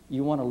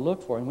 you want to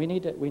look for it. And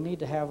we need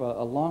to have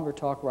a longer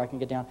talk where I can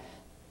get down.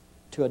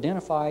 To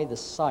identify the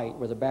site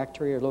where the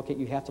bacteria are located,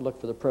 you have to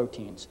look for the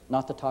proteins,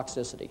 not the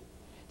toxicity.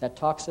 That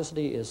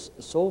toxicity is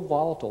so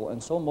volatile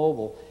and so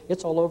mobile,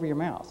 it's all over your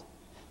mouth.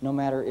 No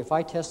matter if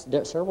I test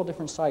several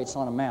different sites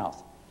on a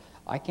mouth,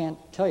 I can't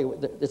tell you,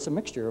 it's a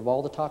mixture of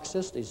all the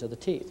toxicities of the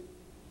teeth.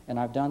 And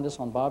I've done this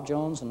on Bob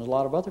Jones and a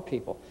lot of other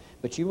people.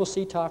 But you will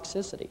see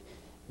toxicity,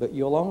 but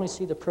you'll only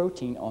see the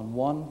protein on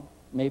one,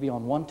 maybe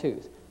on one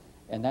tooth.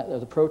 And that are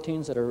the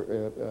proteins that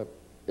are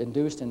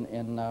induced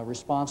in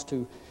response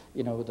to,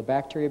 you know, the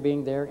bacteria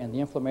being there and the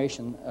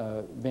inflammation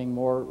being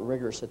more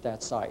rigorous at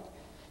that site.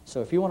 So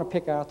if you want to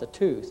pick out the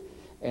tooth,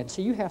 and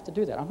see, you have to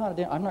do that. I'm not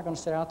going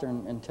to sit out there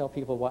and tell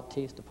people what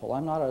teeth to pull.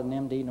 I'm not an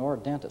MD nor a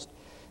dentist.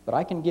 But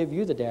I can give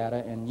you the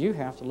data, and you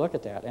have to look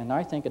at that. And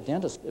I think a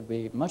dentist would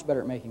be much better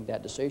at making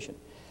that decision.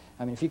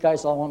 I mean, if you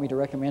guys all want me to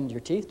recommend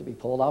your teeth to be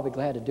pulled, I'll be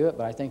glad to do it,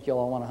 but I think you'll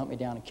all want to hunt me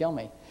down and kill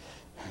me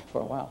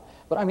for a while.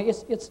 But I mean,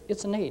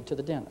 it's an aid to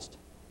the dentist.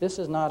 This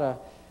is not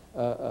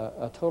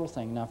a total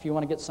thing. Now, if you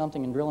want to get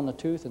something and drill in the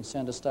tooth and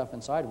send us stuff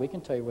inside, we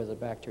can tell you where the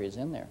bacteria is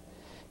in there.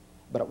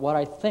 But what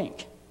I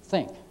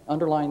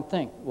underlying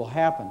think will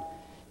happen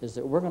is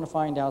that we're going to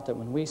find out that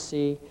when we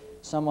see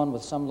someone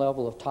with some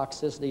level of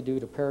toxicity due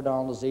to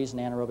periodontal disease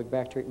and anaerobic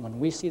bacteria, when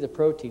we see the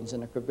proteins in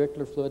the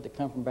crevicular fluid that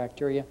come from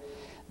bacteria,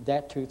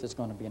 that tooth is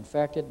going to be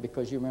infected,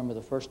 because you remember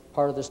the first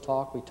part of this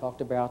talk, we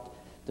talked about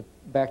the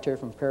bacteria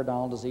from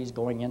periodontal disease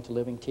going into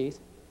living teeth.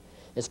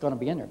 It's going to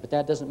be in there, but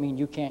that doesn't mean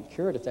you can't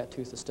cure it if that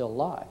tooth is still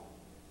alive.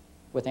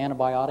 With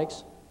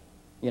antibiotics,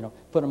 you know,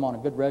 put them on a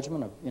good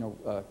regimen of, you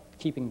know,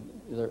 keeping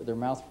their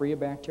mouth free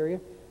of bacteria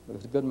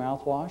with a good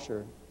mouthwash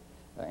or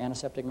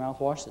antiseptic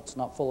mouthwash that's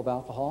not full of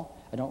alcohol.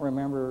 I don't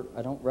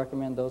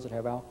recommend those that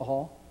have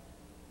alcohol.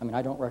 I mean,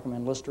 I don't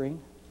recommend Listerine.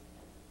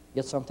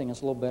 Get something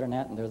that's a little better than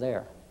that, and they're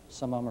there.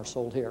 Some of them are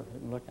sold here. You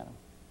can look at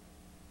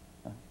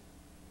them.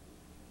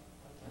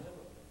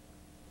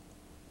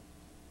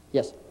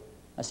 Yes,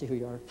 I see who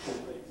you are.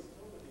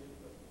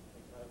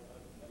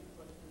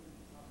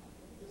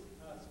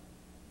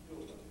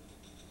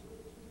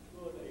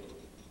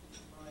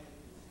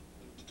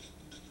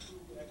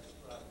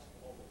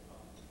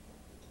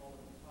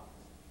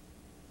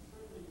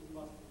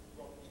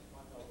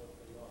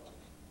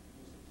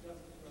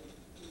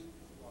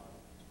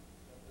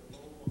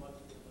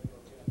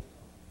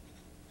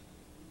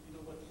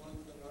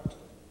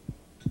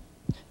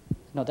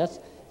 No, that's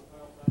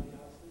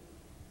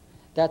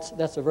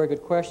a very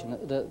good question.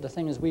 The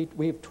thing is,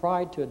 we've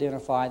tried to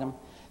identify them,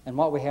 and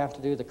what we have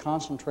to do, the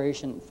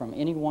concentration from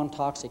any one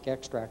toxic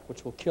extract,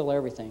 which will kill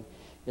everything,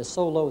 is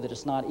so low that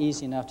it's not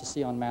easy enough to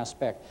see on mass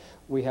spec.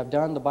 We have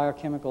done the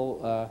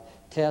biochemical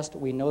test.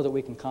 We know that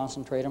we can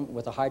concentrate them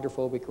with a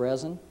hydrophobic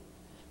resin.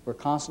 We're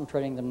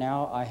concentrating them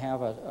now. I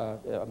have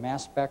a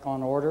mass spec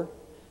on order,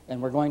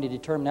 and we're going to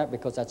determine that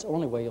because that's the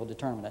only way you'll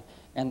determine it.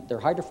 And they're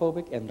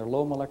hydrophobic and they're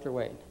low molecular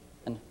weight.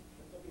 And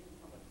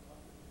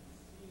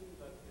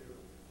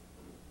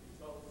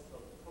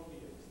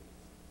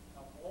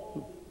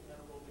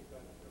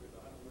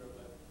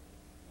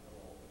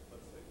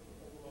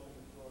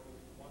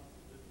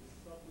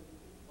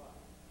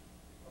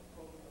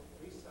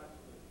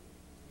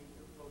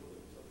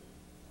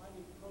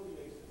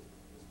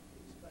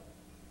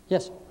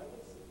yes. I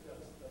would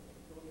suggest that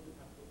you don't even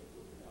have to look at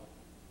root canal.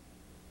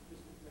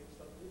 Just to make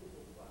some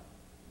beautiful plaque,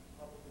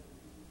 probably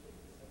you take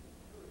the same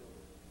material,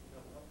 you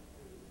have enough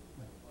material to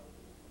identify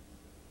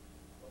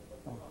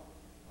the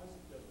I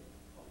suggest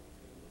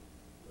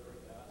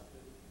uric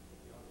acid,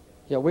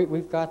 yeah,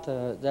 we've got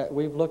that.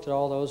 We've looked at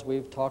all those.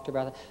 We've talked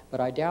about it,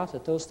 but I doubt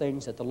that those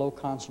things at the low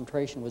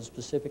concentration would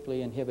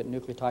specifically inhibit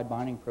nucleotide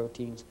binding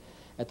proteins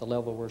at the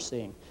level we're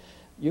seeing.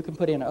 You can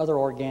put in other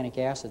organic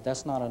acids.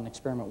 That's not an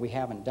experiment we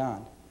haven't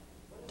done.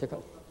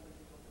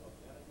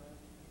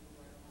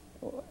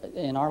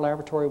 In our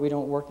laboratory, we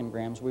don't work in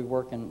grams. We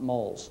work in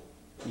moles.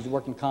 We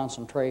work in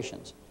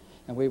concentrations.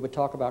 And we would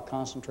talk about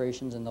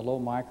concentrations in the low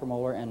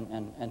micromolar,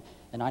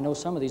 and I know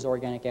some of these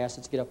organic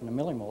acids get up in the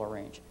millimolar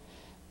range.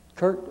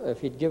 Kurt, if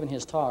he'd given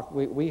his talk,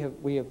 we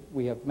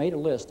have made a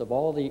list of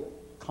all the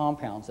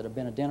compounds that have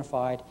been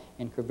identified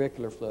in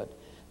curvicular fluid.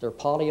 They're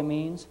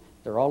polyamines.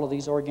 They're all of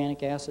these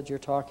organic acids you're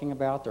talking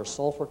about. They're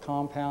sulfur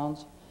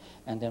compounds.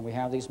 And then we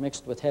have these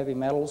mixed with heavy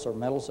metals or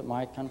metals that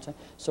might contain.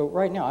 So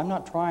right now, I'm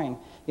not trying,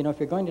 you know, if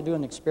you're going to do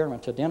an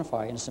experiment to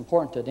identify, and it's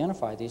important to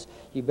identify these,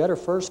 you better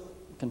first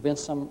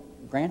convince some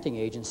granting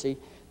agency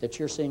that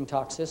you're seeing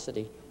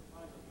toxicity.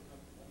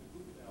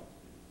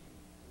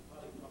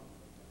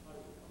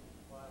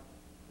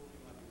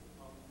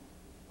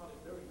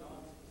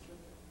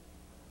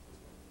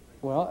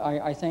 Well,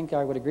 I think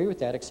I would agree with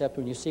that, except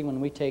when you see when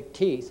we take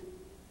teeth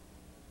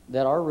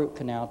that are root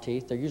canal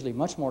teeth, they're usually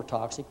much more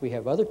toxic. We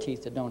have other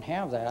teeth that don't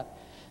have that,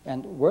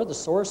 and where the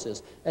source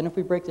is. And if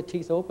we break the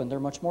teeth open,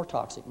 they're much more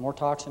toxic. More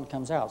toxin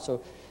comes out.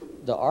 So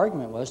the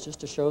argument was just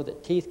to show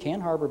that teeth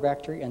can harbor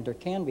bacteria, and there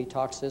can be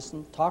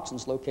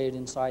toxins located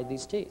inside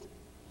these teeth.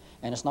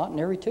 And it's not in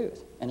every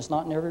tooth, and it's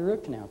not in every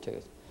root canal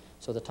tooth.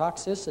 So the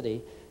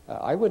toxicity,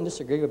 I wouldn't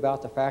disagree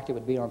about the fact it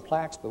would be on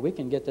plaques, but we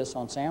can get this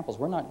on samples.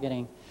 We're not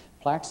getting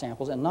plaque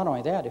samples. And not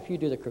only that, if you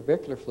do the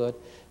curvicular fluid,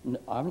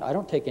 I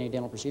don't take any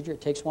dental procedure. It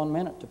takes 1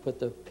 minute to put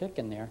the pick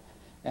in there.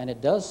 And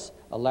it does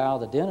allow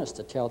the dentist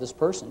to tell this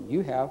person,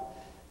 you have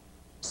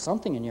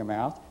something in your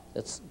mouth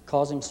that's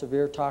causing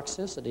severe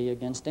toxicity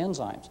against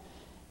enzymes.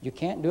 You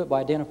can't do it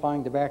by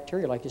identifying the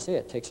bacteria. Like you say,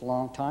 it takes a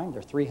long time.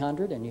 They're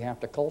 300, and you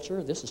have to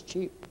culture. This is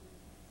cheap.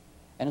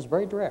 And it's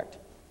very direct.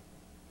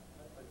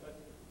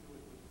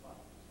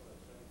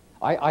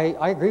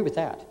 I agree with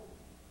that.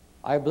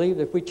 I believe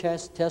that if we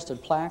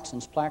tested plaque,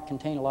 since plaque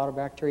contain a lot of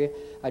bacteria,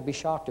 I'd be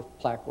shocked if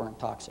plaque weren't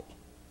toxic.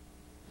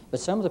 But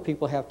some of the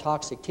people who have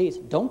toxic teeth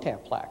don't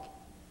have plaque.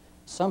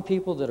 Some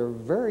people that are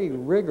very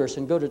rigorous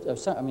and go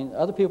to, I mean,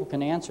 other people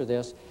can answer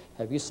this.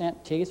 Have you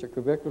sent teeth or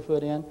curvicular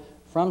fluid in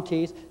from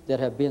teeth that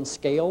have been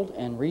scaled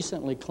and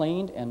recently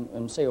cleaned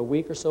and say a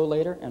week or so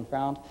later and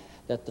found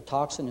that the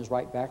toxin is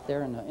right back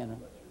there in a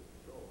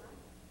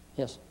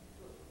yes.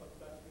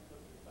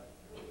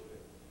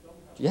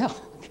 Yeah,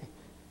 okay.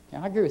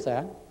 Yeah, I agree with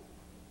that.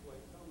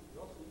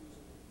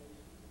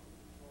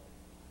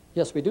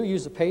 Yes, we do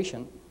use the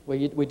patient.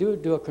 We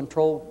do a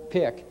controlled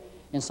pick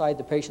inside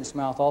the patient's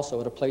mouth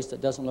also at a place that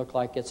doesn't look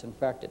like it's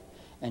infected.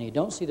 And you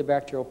don't see the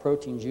bacterial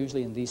proteins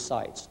usually in these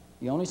sites.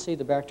 You only see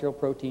the bacterial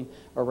protein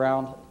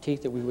around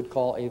teeth that we would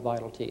call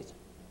avital teeth.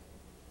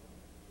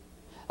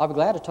 I'll be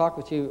glad to talk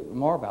with you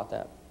more about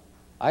that.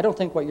 I don't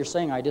think what you're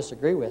saying I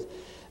disagree with,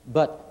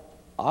 but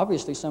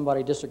obviously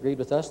somebody disagreed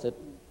with us that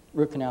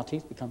root canal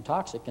teeth become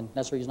toxic, and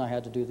that's the reason I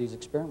had to do these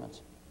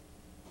experiments.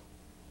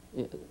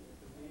 Is the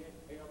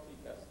ALT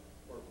test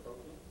for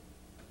protein?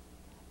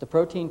 The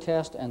protein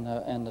test and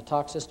the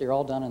toxicity are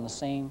all done in the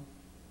same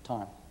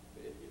time.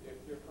 If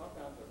your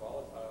compounds are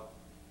volatile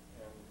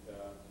and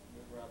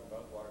move around the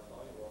mouth, water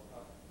soluble,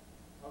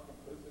 how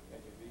conclusive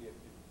can you be if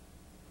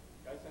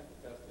I sent a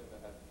test in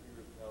that had 3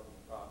 root canals in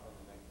the top and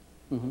then they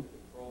took the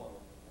control on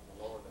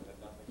the lower that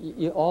had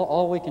nothing?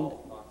 All we can...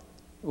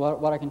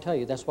 What I can tell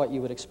you, that's what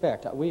you would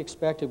expect. We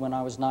expected when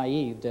I was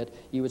naive that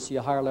you would see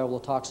a higher level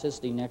of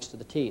toxicity next to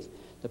the teeth.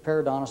 The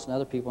periodontists and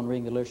other people in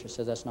reading the literature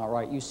said that's not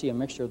right. You see a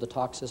mixture of the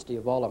toxicity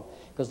of all of them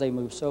because they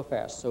move so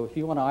fast. So if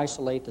you want to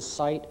isolate the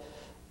site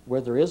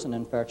where there is an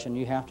infection,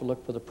 you have to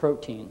look for the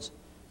proteins,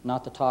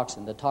 not the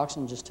toxin. The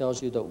toxin just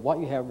tells you that what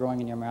you have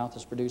growing in your mouth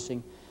is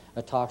producing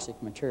a toxic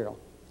material.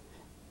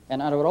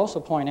 And I would also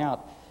point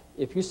out,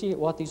 if you see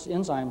what these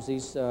enzymes,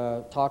 these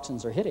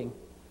toxins are hitting,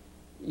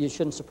 it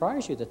shouldn't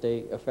surprise you that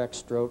they affect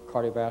stroke,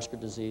 cardiovascular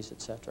disease,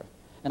 etc.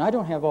 And I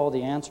don't have all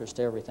the answers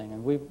to everything,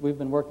 and we've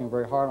been working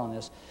very hard on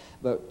this.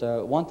 But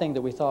one thing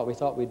that we thought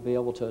we'd be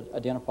able to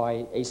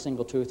identify a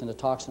single tooth and the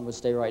toxin would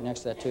stay right next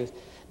to that tooth.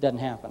 Doesn't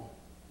happen.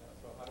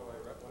 So what do I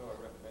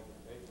recommend to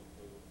patients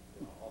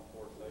who, all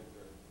four sites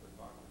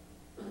are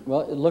toxic?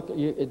 Well, look,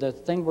 the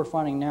thing we're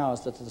finding now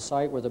is that the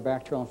site where the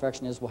bacterial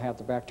infection is will have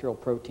the bacterial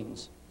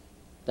proteins.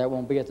 That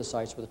won't be at the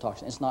sites where the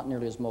toxin. It's not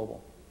nearly as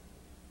mobile.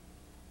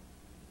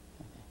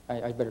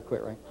 Okay. I'd better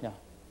quit, right? Yeah.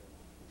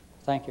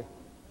 Thank you.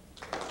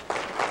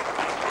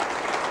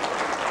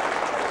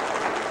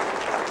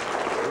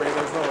 Great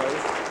as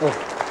always. Oh,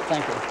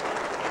 thank you.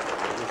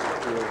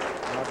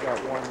 And I've got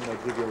one to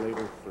give you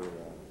later for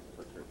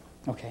Kurt.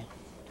 Okay.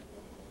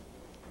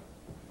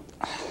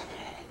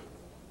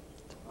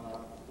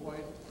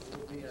 Boyd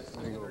will be at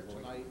dinner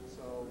tonight,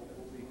 so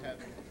we'll be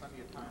having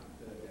plenty of time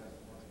to ask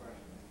more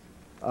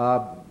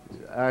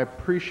questions. I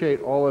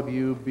appreciate all of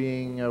you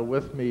being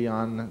with me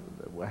on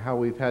how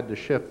we've had to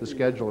shift the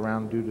schedule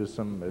around due to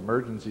some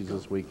emergencies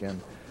this weekend.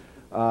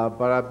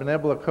 But I've been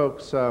able to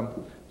coax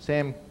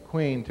Sam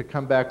Queen to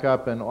come back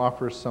up and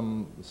offer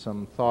some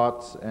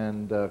thoughts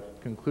and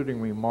concluding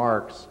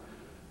remarks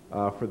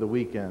for the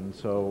weekend.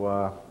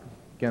 So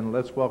again,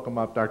 let's welcome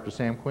up Dr.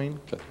 Sam Queen.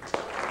 Okay.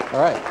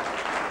 All right.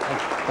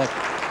 Thank you.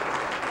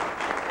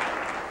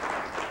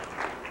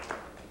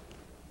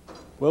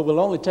 Well,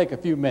 we'll only take a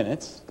few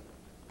minutes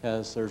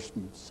because there's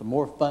some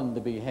more fun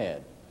to be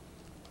had.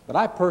 But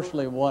I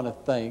personally want to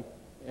thank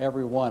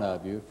every one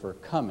of you for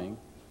coming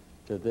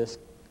to this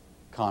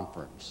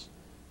conference.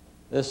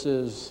 This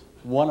is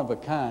one of a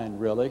kind,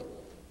 really,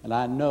 and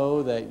I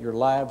know that your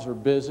lives are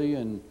busy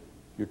and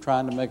you're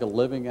trying to make a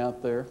living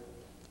out there,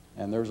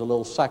 and there's a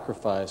little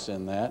sacrifice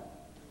in that.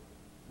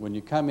 When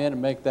you come in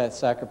and make that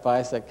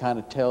sacrifice, that kind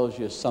of tells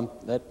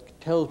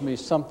me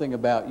something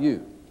about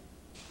you.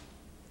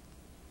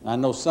 I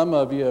know some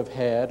of you have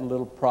had a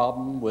little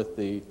problem with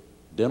the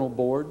dental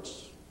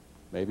boards,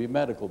 maybe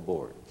medical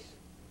boards.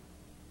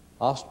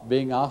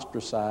 Being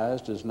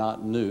ostracized is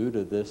not new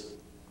to this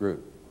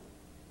group.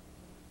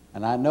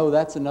 And I know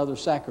that's another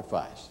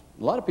sacrifice.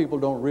 A lot of people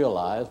don't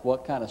realize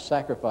what kind of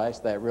sacrifice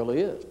that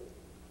really is.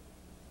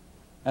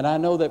 And I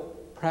know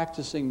that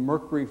practicing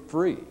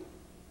Mercury-Free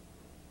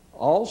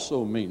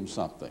also means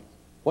something.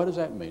 What does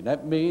that mean?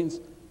 That means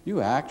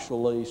you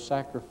actually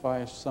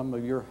sacrifice some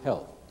of your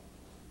health.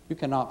 You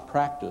cannot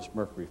practice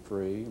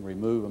Mercury-Free and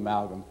remove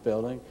amalgam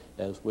filling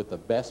as with the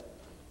best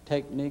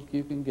technique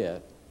you can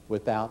get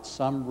without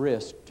some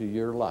risk to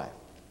your life,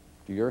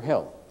 to your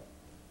health,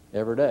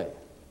 every day.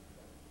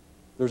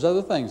 There's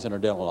other things in a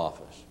dental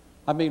office.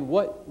 I mean,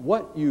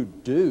 what you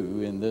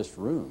do in this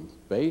room,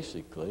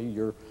 basically,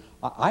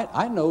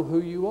 I know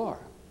who you are.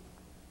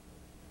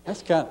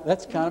 That's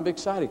kind of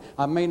exciting.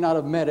 I may not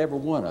have met every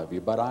one of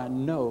you, but I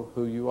know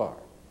who you are.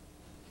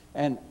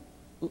 And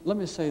let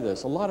me say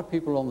this. A lot of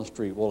people on the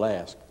street will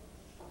ask,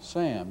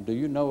 Sam, do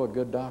you know a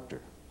good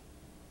doctor?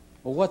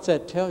 Well, what's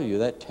that tell you?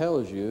 That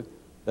tells you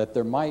that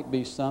there might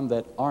be some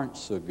that aren't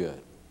so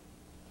good.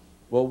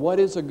 Well, what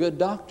is a good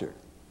doctor?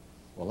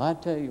 Well, I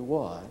tell you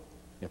what,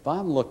 if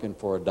I'm looking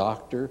for a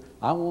doctor,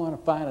 I want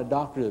to find a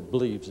doctor that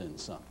believes in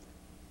something.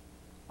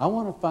 I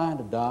want to find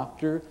a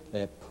doctor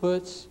that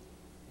puts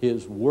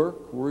his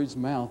work where his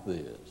mouth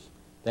is,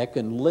 that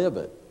can live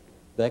it,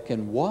 that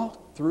can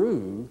walk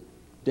through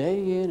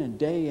day in and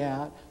day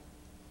out.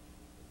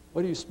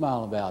 What are you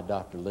smiling about,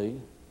 Dr. Lee?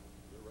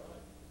 You're right.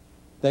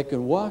 That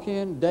can walk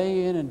in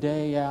and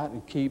day out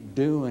and keep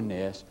doing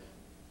this.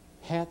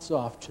 Hats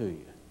off to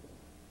you.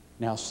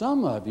 Now,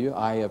 some of you,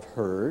 I have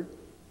heard,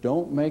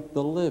 don't make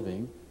the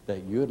living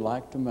that you'd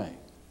like to make.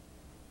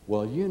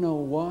 Well, you know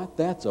what?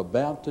 That's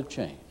about to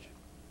change.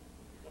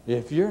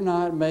 If you're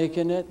not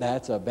making it,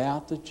 that's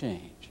about to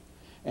change.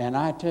 And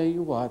I tell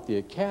you what, the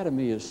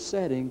Academy is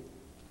setting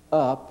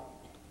up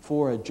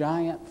for a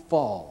giant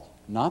fall.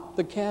 Not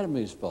the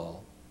Academy's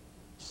fall,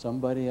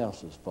 somebody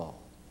else's fall.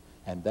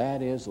 And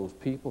that is those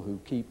people who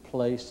keep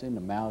placing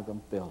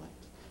amalgam fillings.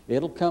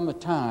 It'll come a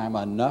time,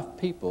 enough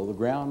people, the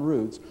ground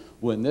roots,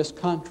 when this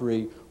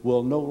country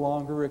will no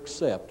longer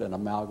accept an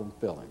amalgam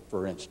filling,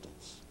 for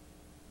instance.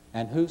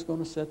 And who's going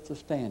to set the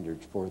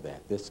standards for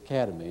that? This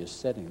Academy is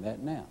setting that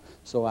now.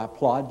 So I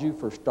applaud you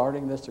for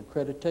starting this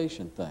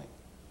accreditation thing.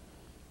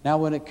 Now,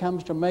 when it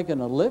comes to making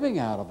a living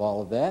out of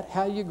all of that,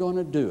 how are you going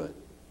to do it?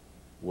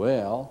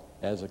 Well,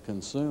 as a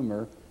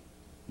consumer,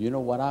 you know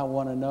what I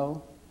want to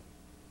know?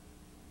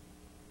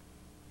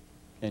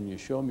 Can you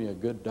show me a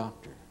good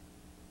doctor?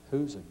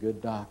 Who's a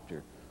good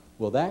doctor?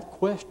 Well, that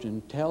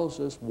question tells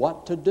us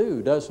what to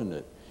do, doesn't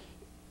it?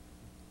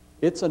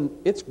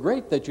 It's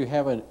great that you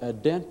have a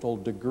dental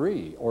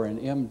degree or an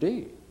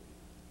MD.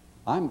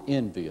 I'm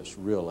envious,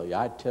 really.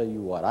 I tell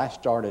you what, I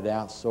started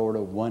out sort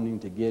of wanting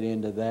to get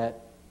into that.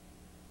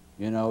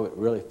 You know, it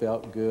really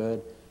felt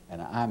good,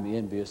 and I'm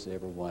envious of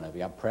every one of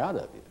you. I'm proud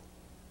of you,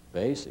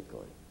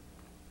 basically.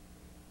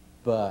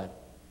 But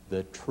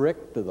the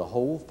trick to the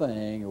whole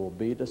thing will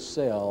be to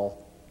sell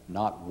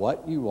not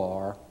what you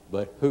are,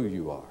 but who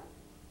you are.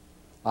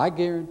 I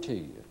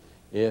guarantee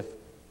you,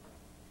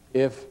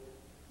 if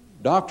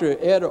Dr.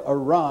 Ed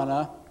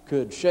Arana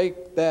could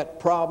shake that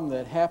problem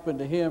that happened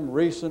to him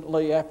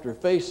recently after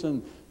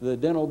facing the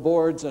dental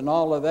boards and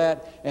all of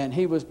that, and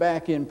he was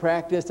back in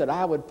practice, that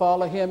I would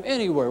follow him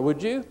anywhere,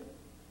 would you?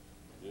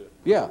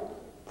 Yeah.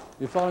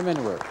 You'd follow him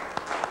anywhere.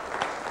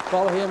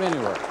 Follow him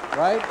anywhere,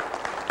 right?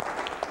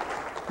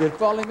 You'd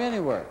follow him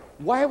anywhere.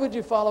 Why would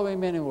you follow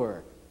him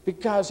anywhere?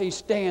 Because he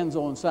stands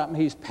on something.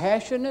 He's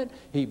passionate.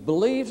 He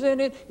believes in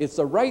it. It's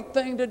the right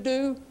thing to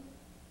do.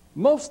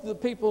 Most of the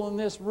people in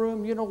this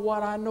room, you know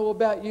what I know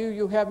about you?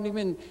 You haven't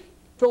even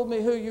told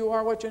me who you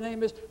are, what your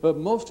name is. But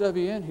most of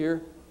you in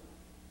here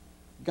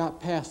got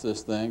past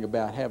this thing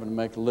about having to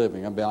make a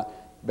living, about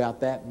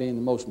that being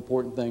the most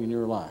important thing in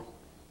your life.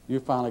 You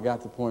finally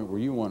got to the point where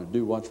you want to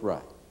do what's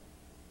right.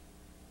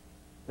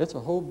 That's a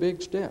whole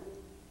big step.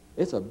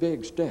 It's a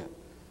big step.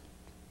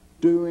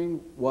 Doing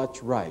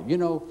what's right. You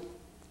know,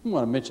 I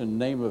want to mention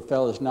the name of a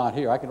fellow that's not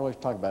here. I can always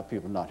talk about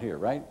people not here,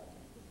 right?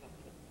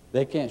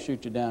 They can't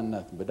shoot you down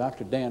nothing. But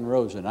Dr. Dan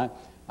Rosen,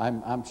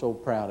 I'm so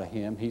proud of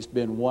him. He's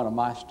been one of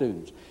my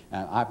students.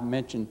 And I've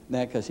mentioned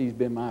that because he's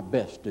been my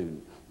best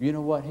student. You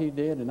know what he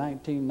did? In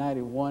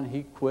 1991,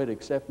 he quit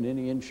accepting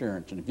any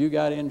insurance. And if you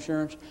got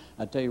insurance,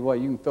 I tell you what,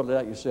 you can fill it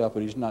out yourself,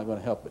 but he's not going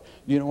to help it.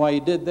 You know why he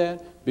did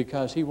that?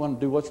 Because he wanted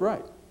to do what's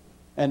right.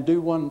 And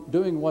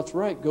doing what's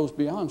right goes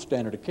beyond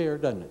standard of care,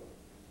 doesn't it?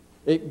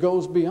 It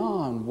goes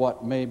beyond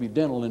what maybe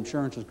dental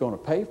insurance is going to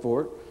pay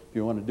for it. If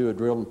you want to do a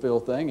drill and fill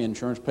thing,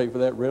 insurance pay for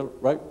that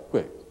right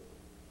quick.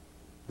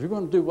 If you're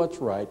going to do what's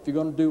right, if you're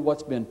going to do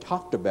what's been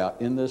talked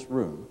about in this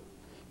room,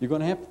 you're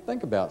going to have to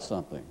think about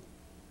something.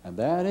 And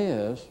that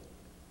is,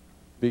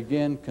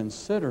 begin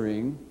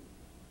considering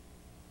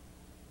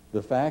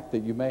the fact that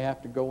you may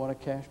have to go on a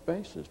cash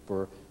basis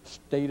for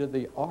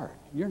state-of-the-art.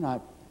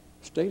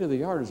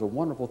 State-of-the-art is a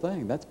wonderful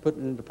thing. That's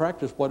putting into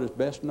practice what is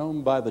best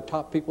known by the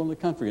top people in the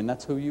country, and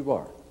that's who you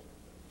are.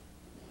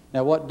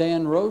 Now, what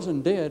Dan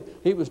Rosen did,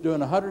 he was doing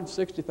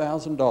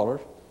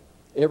 $160,000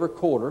 every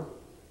quarter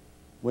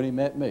when he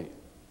met me.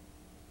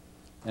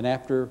 And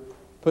after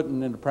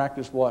putting into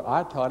practice what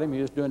I taught him,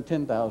 he was doing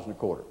 $10,000 a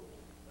quarter.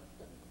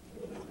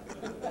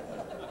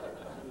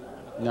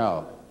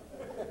 No.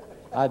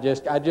 I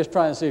just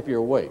trying to see if you're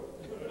awake.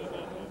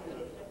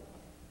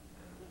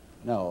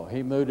 No,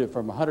 he moved it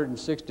from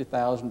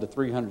 $160,000 to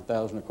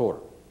 $300,000 a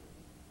quarter.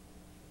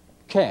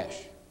 Cash,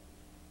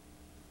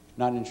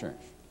 not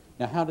insurance.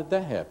 Now, how did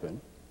that happen?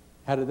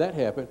 How did that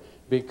happen?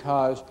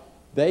 Because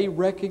they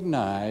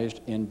recognized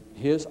in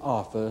his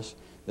office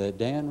that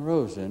Dan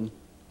Rosen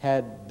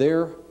had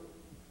their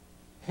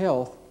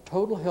health,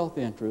 total health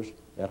interest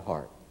at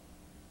heart.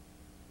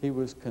 He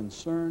was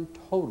concerned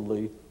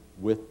totally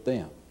with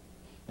them.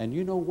 And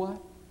you know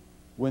what?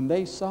 When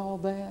they saw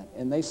that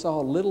and they saw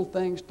little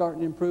things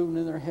starting improving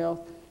in their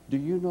health, do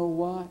you know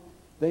what?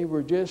 They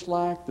were just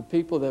like the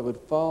people that would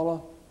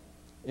follow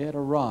Ed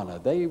Arana.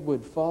 They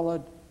would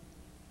follow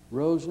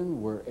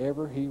Rosen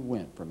wherever he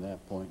went from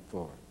that point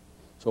forward.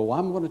 So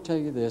I'm going to tell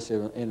you this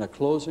in a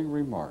closing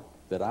remark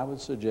that I would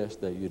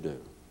suggest that you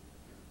do.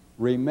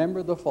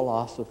 Remember the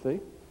philosophy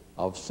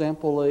of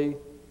simply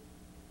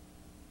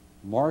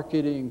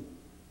marketing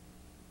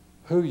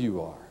who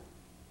you are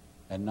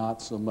and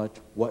not so much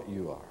what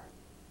you are.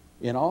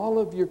 In all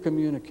of your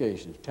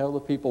communications, tell the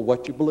people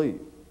what you believe.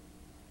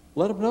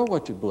 Let them know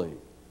what you believe.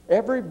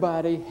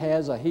 Everybody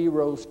has a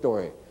hero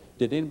story.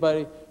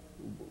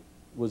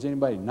 Was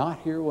anybody not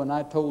here when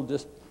I told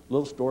this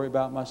little story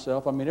about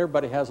myself? I mean,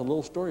 everybody has a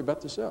little story about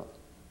themselves.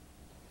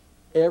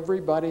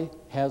 Everybody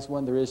has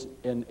one. There is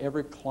in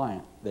every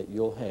client that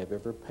you'll have,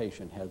 every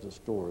patient has a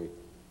story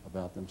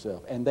about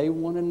themselves. And they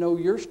want to know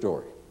your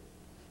story.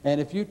 And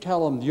if you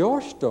tell them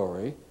your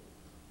story,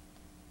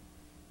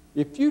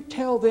 if you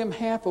tell them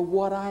half of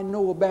what I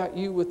know about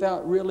you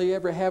without really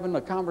ever having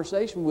a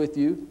conversation with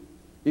you,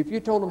 if you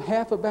told them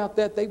half about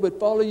that, they would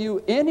follow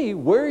you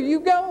anywhere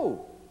you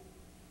go.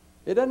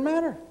 It doesn't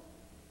matter.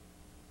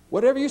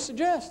 Whatever you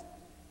suggest.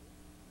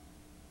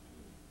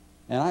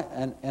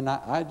 And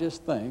I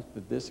just think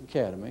that this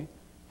academy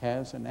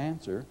has an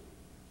answer,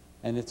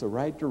 and it's the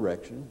right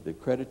direction. The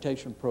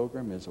accreditation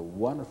program is a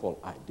wonderful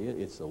idea.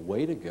 It's the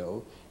way to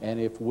go. And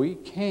if we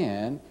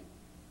can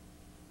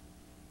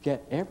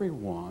get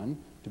everyone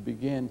to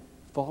begin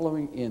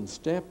following in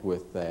step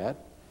with that,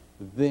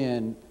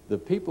 then the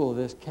people of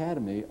this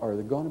academy are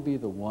going to be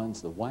the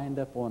ones that wind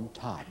up on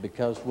top.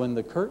 Because when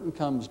the curtain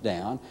comes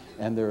down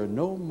and there are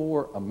no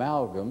more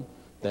amalgam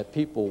that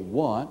people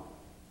want,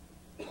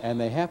 and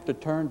they have to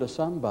turn to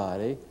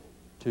somebody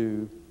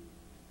to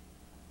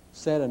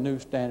set a new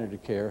standard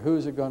of care, who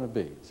is it going to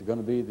be? Is it going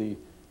to be the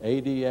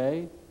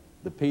ADA,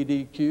 the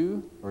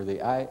PDQ, or the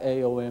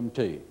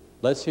IAOMT?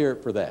 Let's hear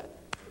it for that.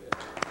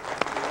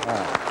 All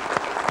right.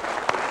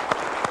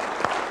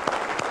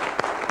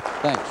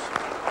 Thanks.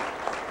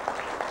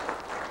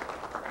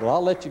 Well,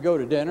 I'll let you go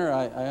to dinner.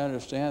 I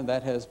understand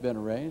that has been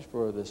arranged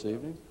for this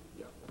evening.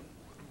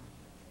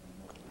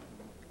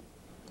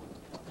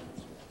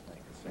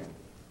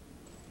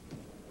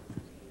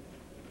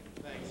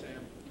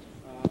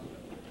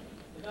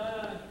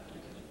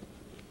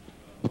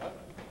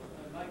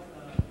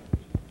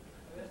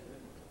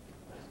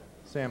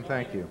 Sam,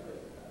 thank you.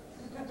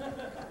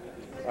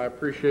 I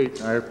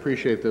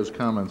appreciate those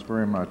comments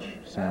very much,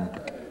 Sam.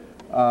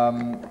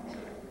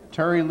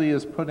 Terry Lee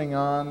is putting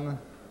on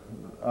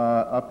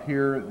up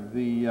here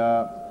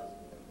the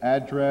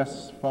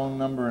address, phone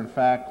number, and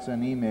fax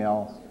and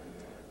email.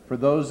 For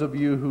those of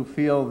you who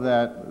feel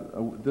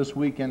that this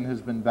weekend has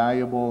been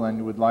valuable and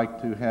you would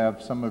like to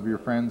have some of your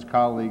friends,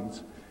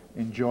 colleagues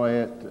enjoy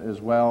it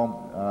as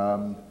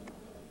well,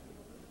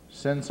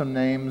 send some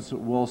names.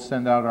 We'll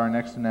send out our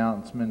next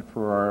announcement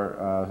for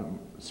our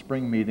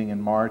spring meeting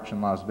in March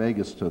in Las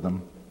Vegas to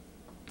them.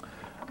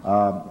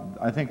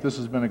 I think this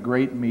has been a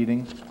great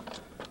meeting.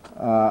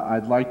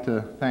 I'd like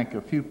to thank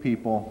a few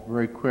people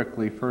very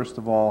quickly. First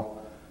of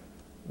all,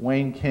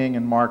 Wayne King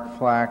and Mark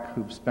Flack,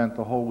 who've spent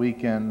the whole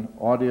weekend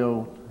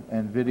audio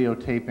and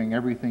videotaping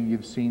everything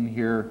you've seen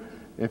here.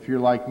 If you're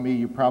like me,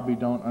 you probably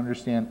don't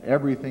understand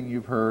everything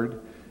you've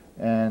heard.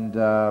 And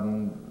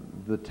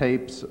the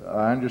tapes,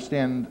 I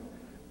understand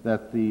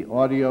that the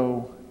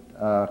audio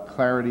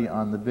clarity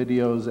on the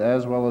videos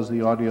as well as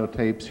the audio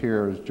tapes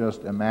here is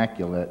just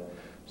immaculate.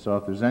 So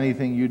if there's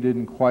anything you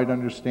didn't quite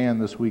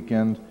understand this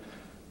weekend,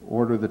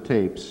 order the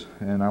tapes.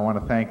 And I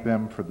want to thank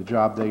them for the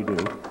job they do.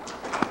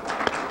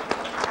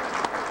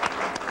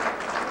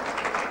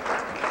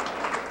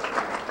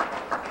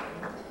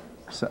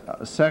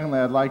 Secondly,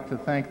 I'd like to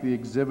thank the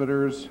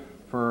exhibitors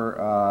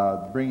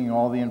for bringing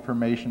all the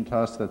information to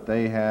us that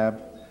they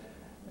have.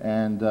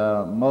 And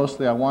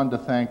mostly I wanted to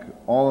thank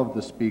all of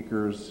the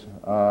speakers.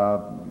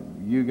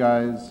 You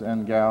guys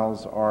and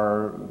gals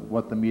are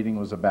what the meeting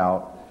was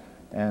about.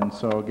 And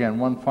so again,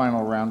 one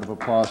final round of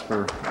applause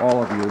for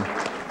all of you.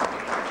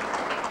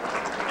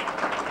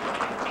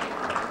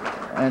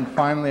 And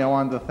finally, I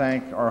wanted to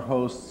thank our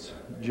hosts,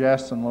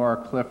 Jess and Laura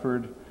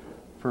Clifford,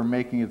 for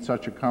making it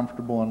such a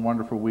comfortable and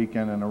wonderful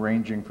weekend and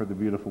arranging for the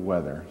beautiful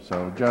weather.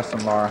 So Jess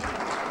and Laura.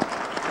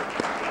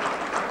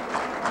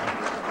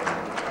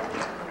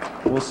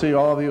 We'll see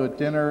all of you at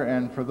dinner,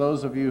 and for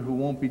those of you who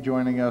won't be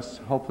joining us,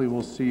 hopefully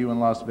we'll see you in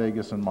Las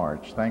Vegas in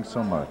March. Thanks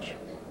so much.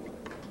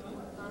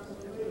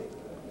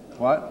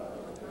 What?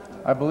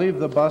 I believe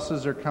the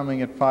buses are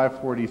coming at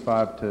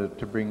 5:45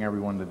 to bring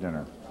everyone to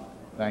dinner.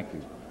 Thank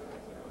you.